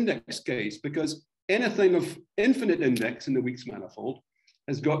finite index case because anything of infinite index in the Weeks manifold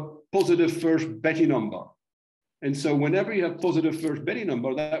has got positive first Betti number. And so whenever you have positive first Betti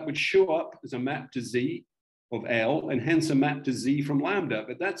number, that would show up as a map to Z of L and hence a map to Z from lambda.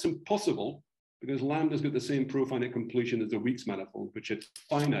 But that's impossible because lambda's got the same profinite completion as the Weeks manifold, which is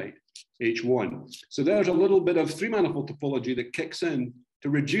finite H1. So there's a little bit of three-manifold topology that kicks in to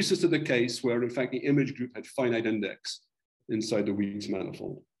reduce us to the case where, in fact, the image group had finite index inside the Weeks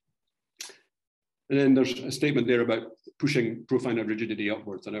manifold. And then there's a statement there about pushing profinite rigidity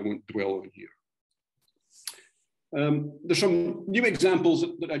upwards that I won't dwell on here. There's some new examples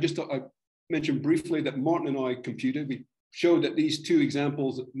that I mentioned briefly that Martin and I computed. We showed that these two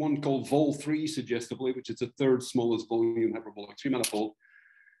examples, one called Vol3 suggestively, which is the third smallest volume hyperbolic three-manifold,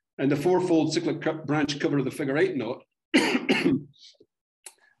 and the fourfold cyclic branch cover of the figure 8 knot.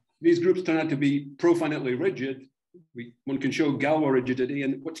 These groups turn out to be profinitely rigid. One can show Galois rigidity,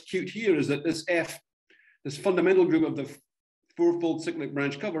 and what's cute here is that this F, this fundamental group of the fourfold cyclic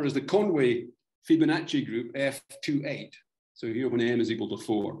branch cover is the Conway Fibonacci group F28. So here when n is equal to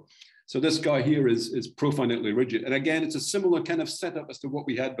 4. So this guy here is profinitely rigid. And again, it's a similar kind of setup as to what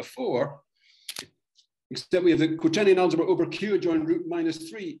we had before, except we have the quaternion algebra over Q adjoint root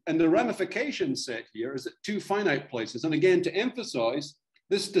 -3. And the ramification set here is at two finite places. And again, to emphasize,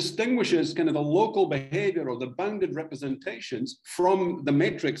 this distinguishes kind of the local behavior or the bounded representations from the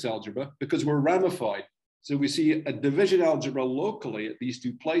matrix algebra because we're ramified. So we see a division algebra locally at these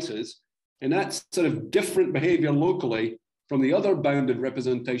two places. And that's sort of different behavior locally from the other bounded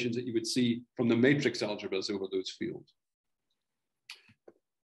representations that you would see from the matrix algebras over those fields.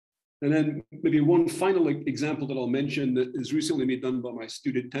 And then maybe one final example that I'll mention that is recently been done by my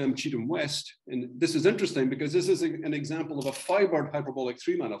student Tam Cheatham West. And this is interesting because this is an example of a fibered hyperbolic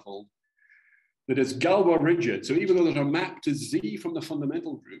three-manifold that is Galois rigid. So even though there's a map to Z from the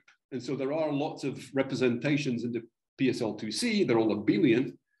fundamental group, and so there are lots of representations into PSL2C, they're all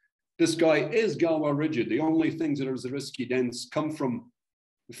abelian, this guy is Galois rigid. The only things that are Zariski dense come from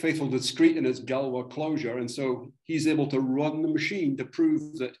the faithful discrete in its Galois closure. And so he's able to run the machine to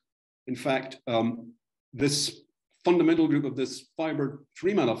prove that, in fact, this fundamental group of this fibered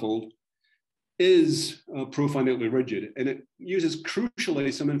three-manifold is profinitely rigid. And it uses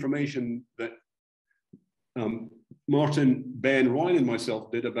crucially some information that Martin, Ben, Ryan, and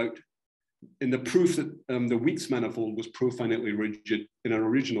myself did about in the proof that the Weeks manifold was profinitely rigid in our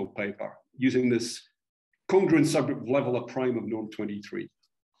original paper, using this congruent subgroup level of prime of norm 23.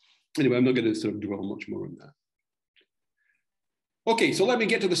 Anyway, I'm not going to sort of dwell much more on that. Okay, so let me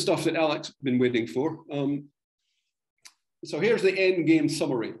get to the stuff that Alex has been waiting for. So here's the end game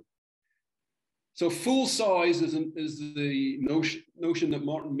summary. So full size is the notion that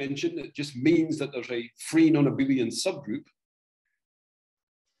Martin mentioned. It just means that there's a free non-abelian subgroup.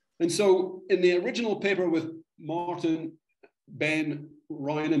 And so in the original paper with Martin, Ben,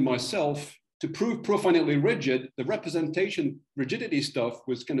 Ryan, and myself, to prove profinitely rigid, the representation rigidity stuff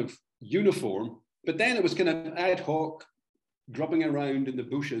was kind of uniform, but then it was kind of ad hoc, grubbing around in the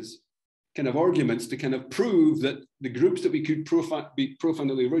bushes, kind of arguments to kind of prove that the groups that we could be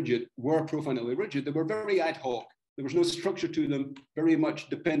profinitely rigid were profinitely rigid. They were very ad hoc. There was no structure to them, very much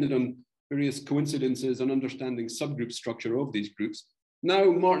depended on various coincidences and understanding subgroup structure of these groups. Now,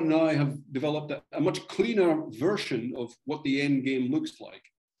 Martin and I have developed a much cleaner version of what the end game looks like.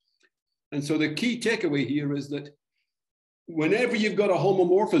 And so the key takeaway here is that whenever you've got a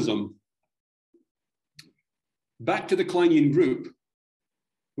homomorphism, back to the Kleinian group,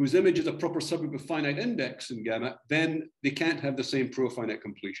 whose image is a proper subgroup of finite index in gamma, then they can't have the same profinite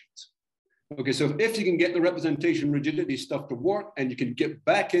completions. Okay, so if you can get the representation rigidity stuff to work and you can get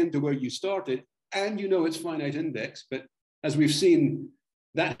back into where you started and you know it's finite index, but as we've seen,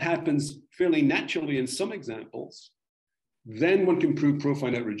 that happens fairly naturally in some examples, then one can prove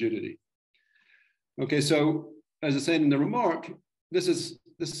profinite rigidity. Okay, so as I said in the remark, this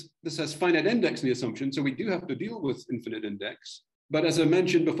has finite index in the assumption, so we do have to deal with infinite index. But as I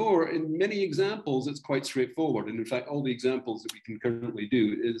mentioned before, in many examples, it's quite straightforward. And in fact, all the examples that we can currently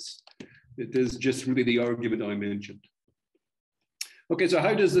do it is just really the argument I mentioned. Okay, so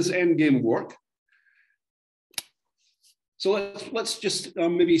how does this end game work? So let's just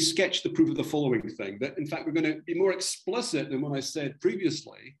maybe sketch the proof of the following thing, that in fact, we're going to be more explicit than what I said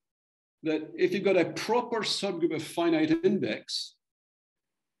previously, that if you've got a proper subgroup of finite index,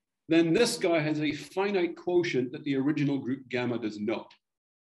 then this guy has a finite quotient that the original group gamma does not.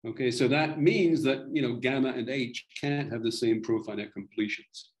 Okay, so that means that, you know, gamma and H can't have the same profinite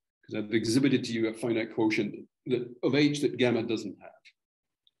completions, because I've exhibited to you a finite quotient of H that gamma doesn't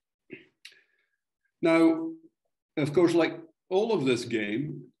have. Now, of course, like all of this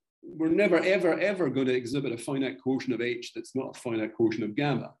game, we're never, ever, ever going to exhibit a finite quotient of H that's not a finite quotient of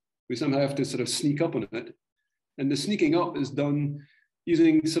gamma. We somehow have to sort of sneak up on it. And the sneaking up is done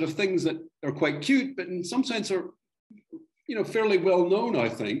using sort of things that are quite cute, but in some sense are, you know, fairly well known, I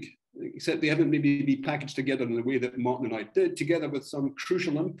think, except they haven't maybe been packaged together in the way that Martin and I did, together with some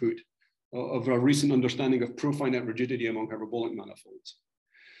crucial input of our recent understanding of profinite rigidity among hyperbolic manifolds.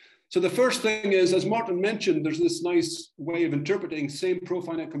 So the first thing is, as Martin mentioned, there's this nice way of interpreting same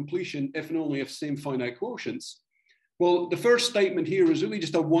profinite completion if and only if same finite quotients. Well, the first statement here is really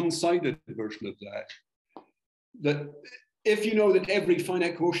just a one-sided version of that. That if you know that every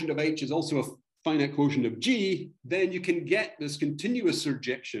finite quotient of H is also a finite quotient of G, then you can get this continuous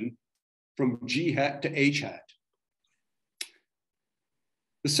surjection from G hat to H hat.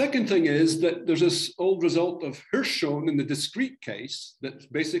 The second thing is that there's this old result of Hirsch shown in the discrete case, that's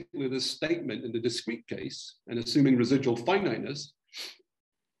basically this statement in the discrete case, and assuming residual finiteness,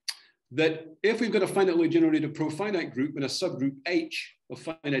 that if we've got a finitely generated profinite group in a subgroup H of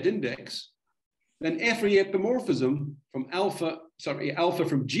finite index, then every epimorphism from alpha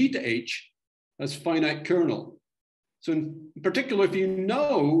from G to H has finite kernel. So in particular, if you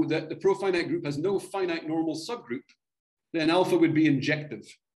know that the profinite group has no finite normal subgroup, then alpha would be injective.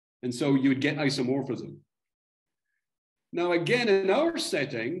 And so you would get isomorphism. Now, again, in our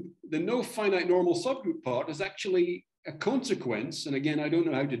setting, the no finite normal subgroup part is actually a consequence. And again, I don't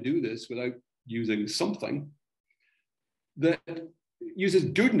know how to do this without using something that uses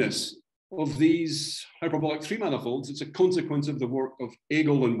goodness of these hyperbolic three manifolds. It's a consequence of the work of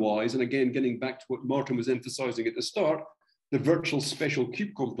Egel and Wise. And again, getting back to what Martin was emphasizing at the start, the virtual special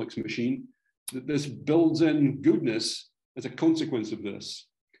cube complex machine, that this builds in goodness as a consequence of this.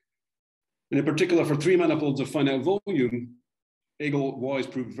 And in particular, for three manifolds of finite volume, Egel Wise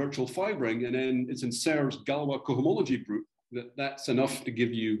proved virtual fibering, and then it's in Serre's Galois cohomology group that's enough to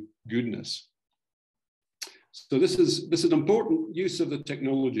give you goodness. So this is an important use of the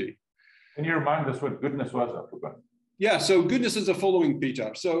technology. Can you remind us what goodness was? I forgot. Yeah, so goodness is the following,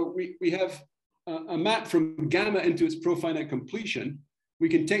 Peter. So we have a map from gamma into its profinite completion. We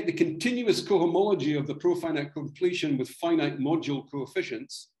can take the continuous cohomology of the profinite completion with finite module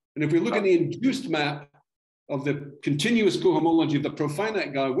coefficients. And if we look at the induced map of the continuous cohomology of the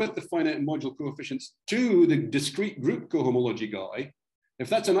profinite guy with the finite module coefficients to the discrete group cohomology guy, If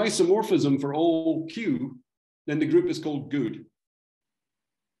that's an isomorphism for all Q, then the group is called good.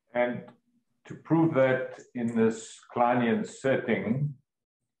 And to prove that in this Kleinian setting,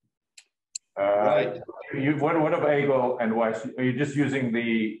 right. What of Hegel and Weiss? Are you just using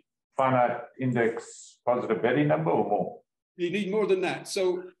the finite index positive Betty number or more? You need more than that.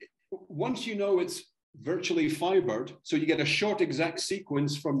 So once you know it's virtually fibered, so you get a short exact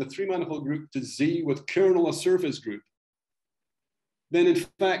sequence from the three-manifold group to Z with kernel a surface group, then in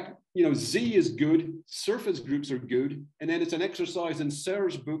fact, Z is good, surface groups are good, and then it's an exercise in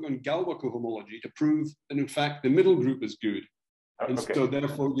Serre's book on Galois cohomology to prove that in fact the middle group is good. And so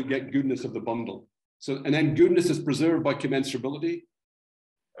therefore you get goodness of the bundle. So, and then goodness is preserved by commensurability.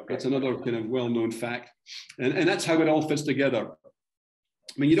 That's another kind of well-known fact. And that's how it all fits together.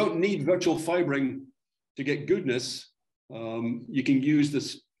 I mean, you don't need virtual fibering to get goodness. You can use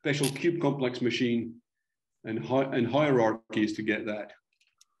this special cube complex machine and hierarchies to get that.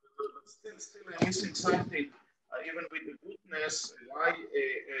 But still I'm missing something. Even with the goodness, why,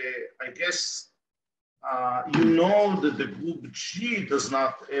 I guess, you know that the group G does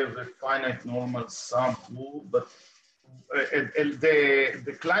not have a finite normal subgroup, but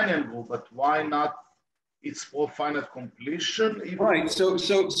the Kleinian group, but why not its profinite completion? Right, so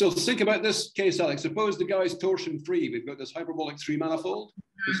think about this case, Alex. Suppose the guy is torsion free. We've got this hyperbolic three manifold.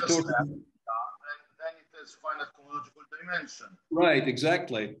 And then it has finite chronological dimension. Right,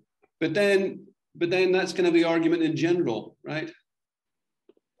 exactly. But then that's kind of the argument in general, right?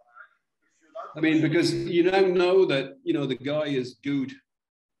 I mean, because you now know that, the guy is good.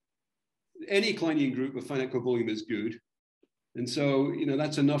 Any Kleinian group with finite covolume is good. And so,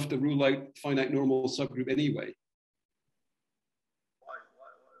 that's enough to rule out finite normal subgroup anyway. Why?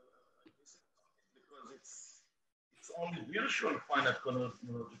 Because it's only virtual finite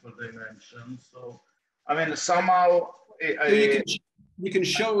chronological dimension. So, I mean, somehow... you can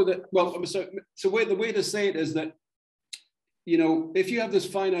show that, well, so the way to say it is that, if you have this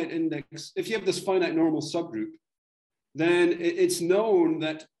finite index, if you have this finite normal subgroup, then it's known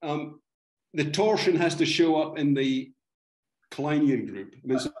that the torsion has to show up in the Kleinian group. I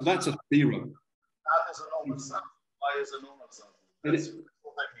mean, so that's a theorem. That is a normal subgroup. Why is a normal subgroup? That's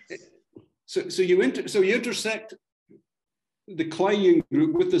what I mean. So you intersect the Kleinian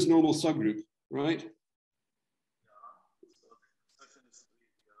group with this normal subgroup, right?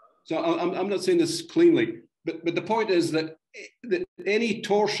 So I'm not saying this cleanly, but the point is that any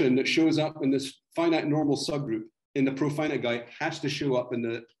torsion that shows up in this finite normal subgroup in the profinite guy has to show up in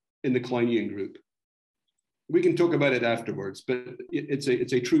the Kleinian group. We can talk about it afterwards, but it's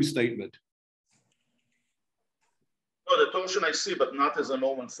a true statement. No, the torsion I see, but not as a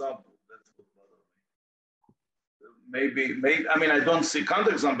normal subgroup. That's what bothers me. Maybe. I mean, I don't see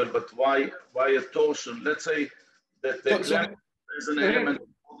counterexample, but why a torsion? Let's say that the example is an element of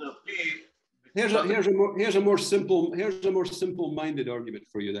order P. Here's a more simple-minded argument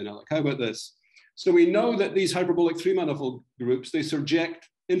for you then, Alec. How about this? So we know that these hyperbolic three-manifold groups, they surject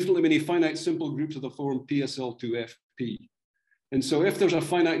infinitely many finite simple groups of the form PSL2FP. And so if there's a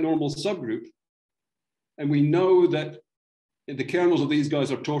finite normal subgroup, and we know that the kernels of these guys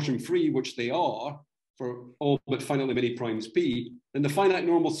are torsion-free, which they are for all but finitely many primes P, then the finite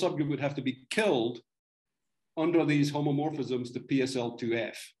normal subgroup would have to be killed under these homomorphisms to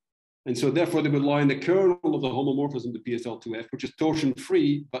PSL2F. And so therefore they would lie in the kernel of the homomorphism to PSL2F, which is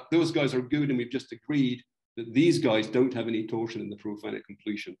torsion-free, but those guys are good, and we've just agreed that these guys don't have any torsion in the profinite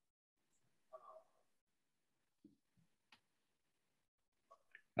completion.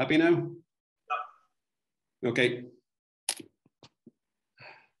 Happy now? Okay.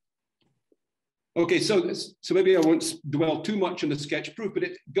 Okay, so maybe I won't dwell too much on the sketch proof, but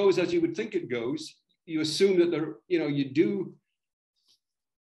it goes as you would think it goes. You assume that you do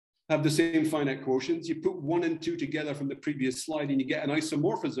have the same finite quotients. You put 1 and 2 together from the previous slide, and you get an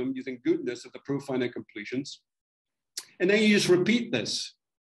isomorphism using goodness of the profinite completions. And then you just repeat this.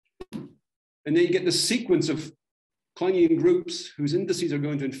 And then you get the sequence of Kleinian groups whose indices are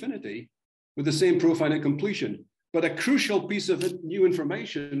going to infinity with the same profinite completion. But a crucial piece of new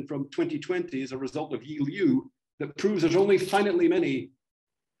information from 2020 is a result of yield U that proves there's only finitely many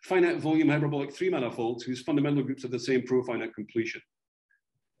finite volume hyperbolic three manifolds whose fundamental groups have the same profinite completion.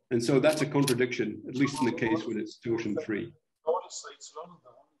 And so that's a contradiction, at least in the case when it's torsion-free.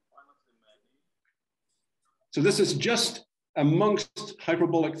 So this is just amongst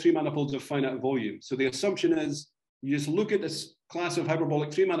hyperbolic three manifolds of finite volume. So the assumption is you just look at this class of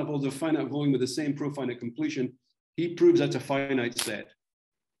hyperbolic three manifolds of finite volume with the same profinite completion. He proves that's a finite set.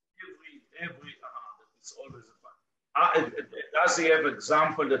 It's always a finite. Does he have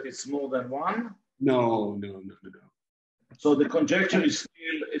example that it's more than one? No. So the conjecture is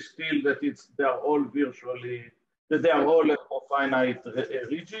still that they are all virtually, that they are all finite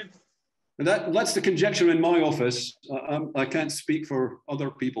rigid. And that's the conjecture in my office. I can't speak for other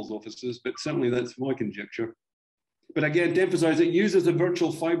people's offices, but certainly that's my conjecture. But again, to emphasize, it uses a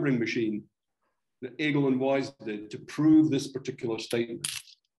virtual fibering machine that Agel and Wise did to prove this particular statement.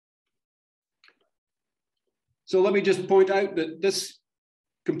 So let me just point out that this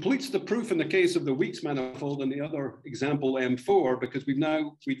completes the proof in the case of the Weeks manifold and the other example M4, because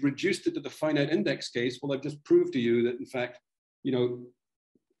we've reduced it to the finite index case. Well, I've just proved to you that in fact,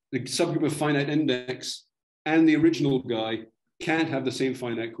 the subgroup of finite index and the original guy can't have the same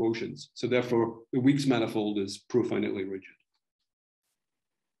finite quotients. So therefore, the Weeks manifold is profinitely rigid.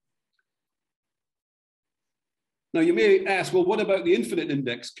 Now you may ask, well, what about the infinite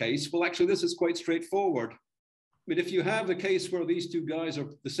index case? Well, actually, this is quite straightforward. I mean, if you have the case where these two guys are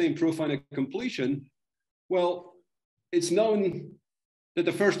the same profinite completion, well, it's known that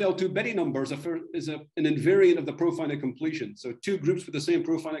the first L2 Betty number is an invariant of the profinite completion. So two groups with the same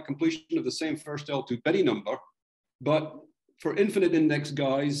profinite completion of the same first L2 Betty number. But for infinite index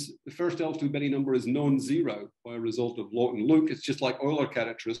guys, the first L2 Betty number is non-zero by a result of Lawton-Luke. It's just like Euler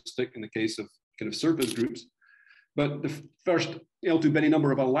characteristic in the case of kind of surface groups. But the first L2 Betty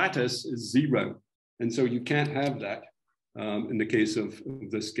number of a lattice is zero. And so you can't have that in the case of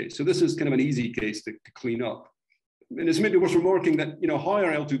this case. So this is kind of an easy case to clean up. And it's maybe worth remarking that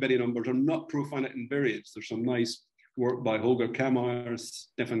higher L2 Betty numbers are not profinite invariants. There's some nice work by Holger Kammerer,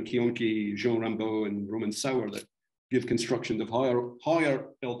 Stefan Kionki, Jean Rambaud, and Roman Sauer that give constructions of higher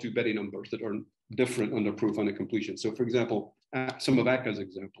L2 Betty numbers that are different under profinite completion. So for example, some of Aka's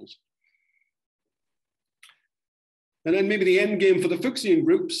examples. And then maybe the end game for the Fuchsian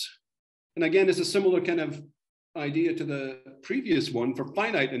groups. And again, it's a similar kind of idea to the previous one for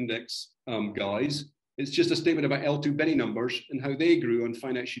finite index guys. It's just a statement about L2 Betty numbers and how they grew on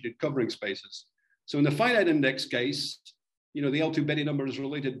finite sheeted covering spaces. So in the finite index case, the L2 Betty number is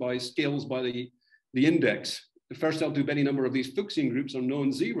related by scales by the index. The first L2 Betty number of these Fuchsian groups are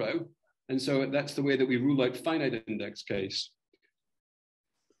non-zero. And so that's the way that we rule out finite index case.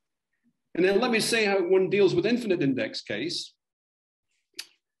 And then let me say how one deals with infinite index case.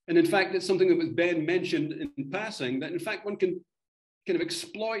 And in fact, it's something that Ben mentioned in passing, that in fact, one can kind of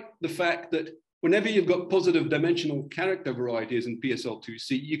exploit the fact that whenever you've got positive dimensional character varieties in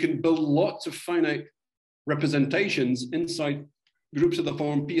PSL2C, you can build lots of finite representations inside groups of the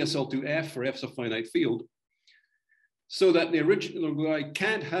form PSL2F, for F's a finite field, so that the original guy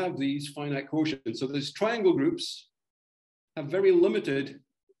can't have these finite quotients. So these triangle groups have very limited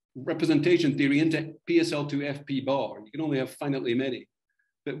representation theory into PSL2FP bar. You can only have finitely many.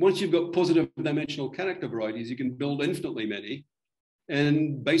 But once you've got positive dimensional character varieties, you can build infinitely many.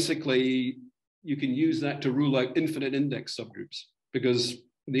 And basically, you can use that to rule out infinite index subgroups, because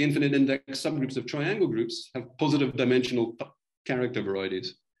the infinite index subgroups of triangle groups have positive dimensional character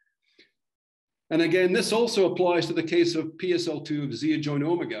varieties. And again, this also applies to the case of PSL2 of Z adjoint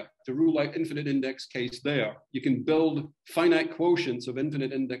omega to rule out infinite index case there. You can build finite quotients of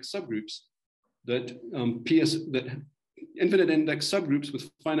infinite index subgroups that infinite index subgroups with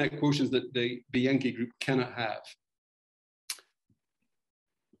finite quotients that the Bianchi group cannot have.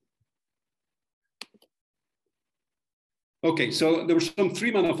 Okay, so there was some three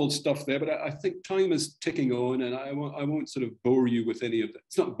manifold stuff there, but I think time is ticking on, and I won't sort of bore you with any of that.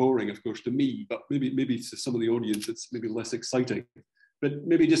 It's not boring, of course, to me, but maybe to some of the audience, it's maybe less exciting. But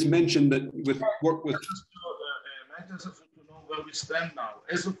maybe just mention that with work with. Just to know where we stand now.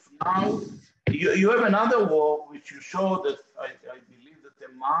 As of now, you have another work which you show that I believe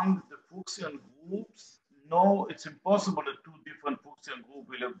that among the Fuchsian groups, no, it's impossible that two different Fuchsian groups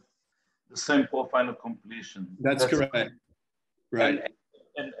will have the same profinite completion. That's correct. Right.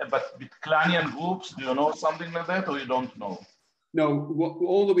 But with Kleinian groups, do you know something like that, or you don't know? No,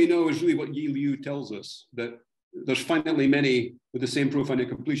 all that we know is really what Yi Liu tells us, that there's finitely many with the same profinite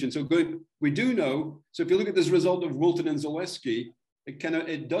completion. So good, we do know. So if you look at this result of Wilton and Zaleski,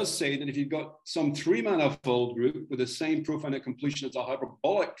 it does say that if you've got some three manifold group with the same profinite completion as a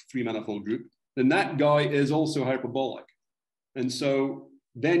hyperbolic three manifold group, then that guy is also hyperbolic. And so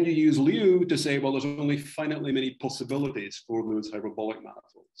then you use Liu to say, well, there's only finitely many possibilities for those hyperbolic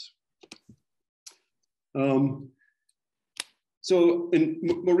manifolds. So in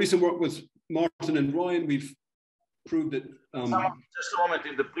more recent work with Martin and Ryan, we've proved that. Just a moment,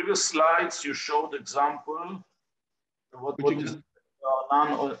 in the previous slides, you showed example. What is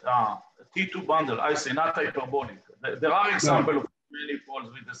T2 bundle? I say not hyperbolic. There are examples of manifolds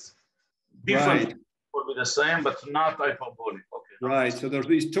with this different with the same, but not hyperbolic. Okay. Right, so there's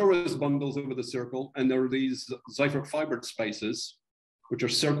these torus bundles over the circle, and there are these Seifert fibered spaces, which are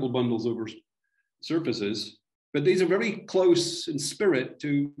circle bundles over surfaces. But these are very close in spirit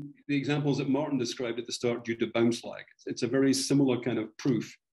to the examples that Martin described at the start due to bounce lag. It's a very similar kind of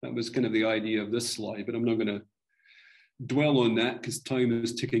proof. That was kind of the idea of this slide, but I'm not going to dwell on that because time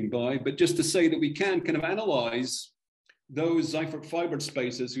is ticking by. But just to say that we can kind of analyze those Seifert fibered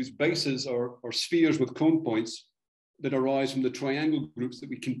spaces whose bases are spheres with cone points that arise from the triangle groups that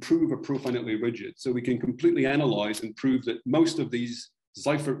we can prove are profinitely rigid. So we can completely analyze and prove that most of these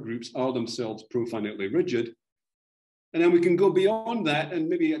Seifert groups are themselves profinitely rigid. And then we can go beyond that and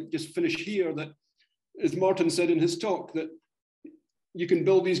maybe just finish here that, as Martin said in his talk, that you can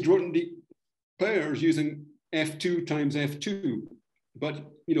build these Grothendieck pairs using F2 times F2. But,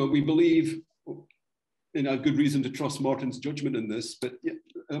 you know, we believe, and a good reason to trust Martin's judgment in this, but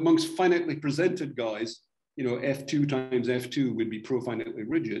amongst finitely presented guys, you know, F2 times F2 would be profinitely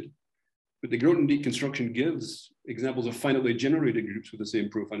rigid. But the Grothendieck construction gives examples of finitely generated groups with the same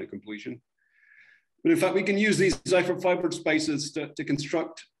profinite completion. But in fact, we can use these Seifert fibered spaces to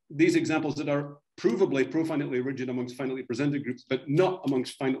construct these examples that are provably profinitely rigid amongst finitely presented groups, but not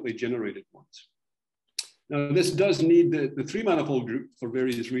amongst finitely generated ones. Now, this does need the three manifold group for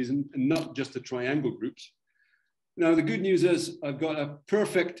various reasons, and not just the triangle groups. Now, the good news is I've got a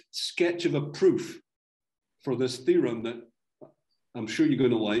perfect sketch of a proof for this theorem that I'm sure you're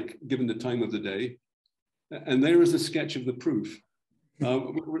going to like, given the time of the day. And there is a sketch of the proof.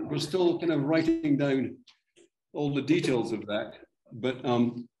 We're still kind of writing down all the details of that, but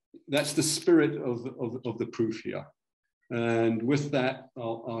that's the spirit of the proof here. And with that,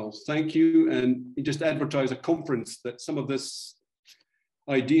 I'll thank you and just advertise a conference that some of this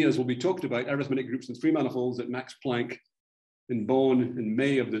ideas will be talked about, arithmetic groups and three manifolds at Max Planck in Bonn in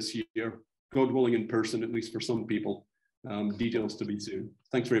May of this year, God willing in person, at least for some people. Details to be soon.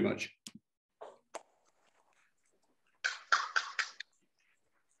 Thanks very much.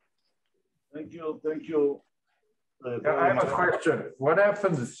 Thank you. Thank you. I have a question. What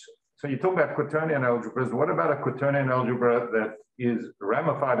happens? So you talk about quaternion algebras. What about a quaternion algebra that is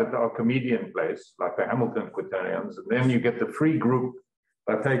ramified at the Archimedean place, like the Hamilton quaternions? And then you get the free group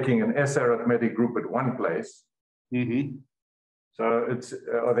by taking an S arithmetic group at one place. Mm-hmm. So it's,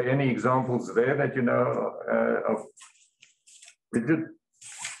 are there any examples there that you know of rigid?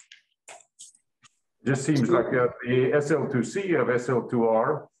 Just seems like the SL2C of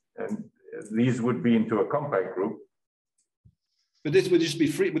SL2R, and these would be into a compact group. But this would just be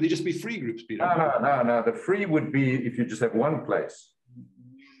free. Would they just be free groups, Peter? No. The free would be if you just have one place.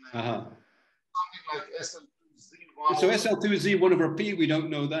 Something like SL2Z1. So SL2Z1 over P, we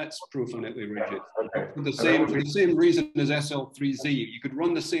don't know that's profinitely rigid. Okay. For the same reason as SL3Z. You could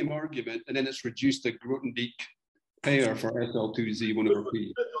run the same argument and then it's reduced to Grothendieck pair for SL2Z1 over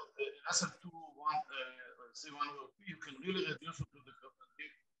P. SL2Z1 over P, you can really reduce it to the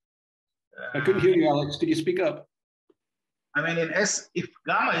Grothendieck. I couldn't hear you, Alex. Could you speak up? I mean, if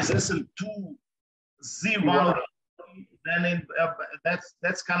gamma is SL2Z1, then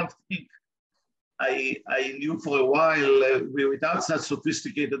that's kind of thing I knew for a while. Without such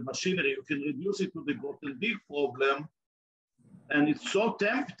sophisticated machinery, you can reduce it to the Grothendieck problem, and it's so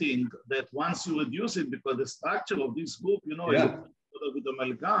tempting that once you reduce it, because the structure of this group, you know, is with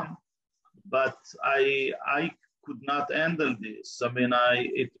amalgam. But I could not handle this. I mean,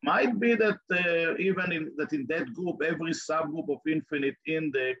 it might be that even in that group, every subgroup of infinite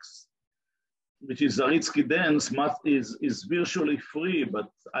index, which is Zariski dense, is virtually free, but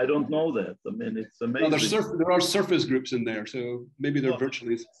I don't know that. I mean, it's amazing. Well, there are surface groups in there, so maybe they're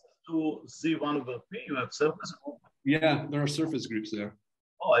virtually. To Z1 over P, you have surface groups? Yeah, there are surface groups there.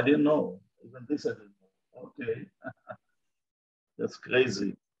 Oh, I didn't know. Even this I didn't know. Okay. That's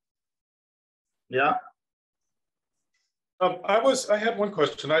crazy. Yeah. I had one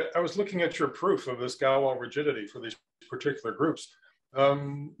question. I was looking at your proof of this Galois rigidity for these particular groups.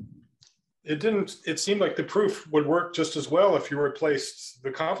 It seemed like the proof would work just as well if you replaced the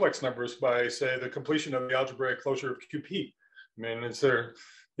complex numbers by, say, the completion of the algebraic closure of QP. I mean, is there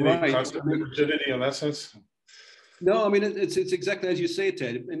any constant rigidity in that sense? No, I mean, it's exactly as you say,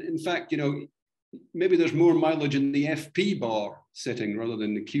 Ted. In fact, you know, maybe there's more mileage in the FP bar setting rather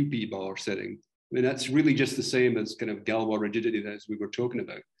than the QP bar setting. I mean, that's really just the same as kind of Galois rigidity as we were talking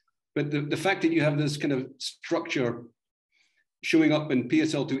about. But the fact that you have this kind of structure showing up in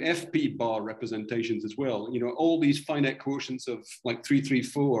PSL2 FP bar representations as well, you know, all these finite quotients of like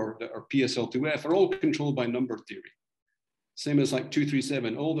 334 that are PSL2F are all controlled by number theory. Same as like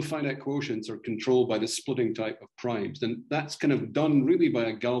 237, all the finite quotients are controlled by the splitting type of primes. And that's kind of done really by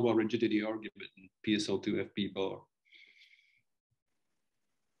a Galois rigidity argument in PSL2 FP bar.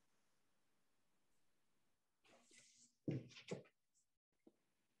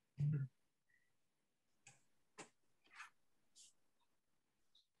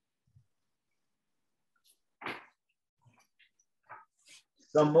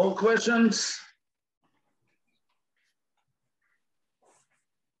 Some more questions?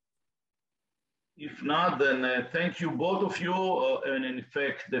 If not, then thank you both of you, and in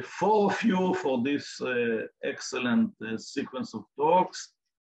fact, the four of you for this excellent sequence of talks.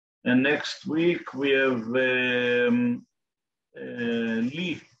 And next week we have Lee.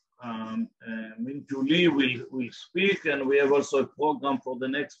 Minju Lee will speak, and we have also a program for the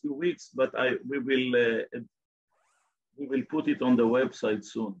next few weeks, but we will put it on the website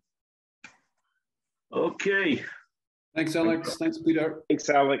soon. Okay. Thanks, Alex. Thanks, Peter. Thanks,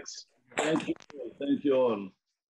 Alex. Thank you. Thank you all.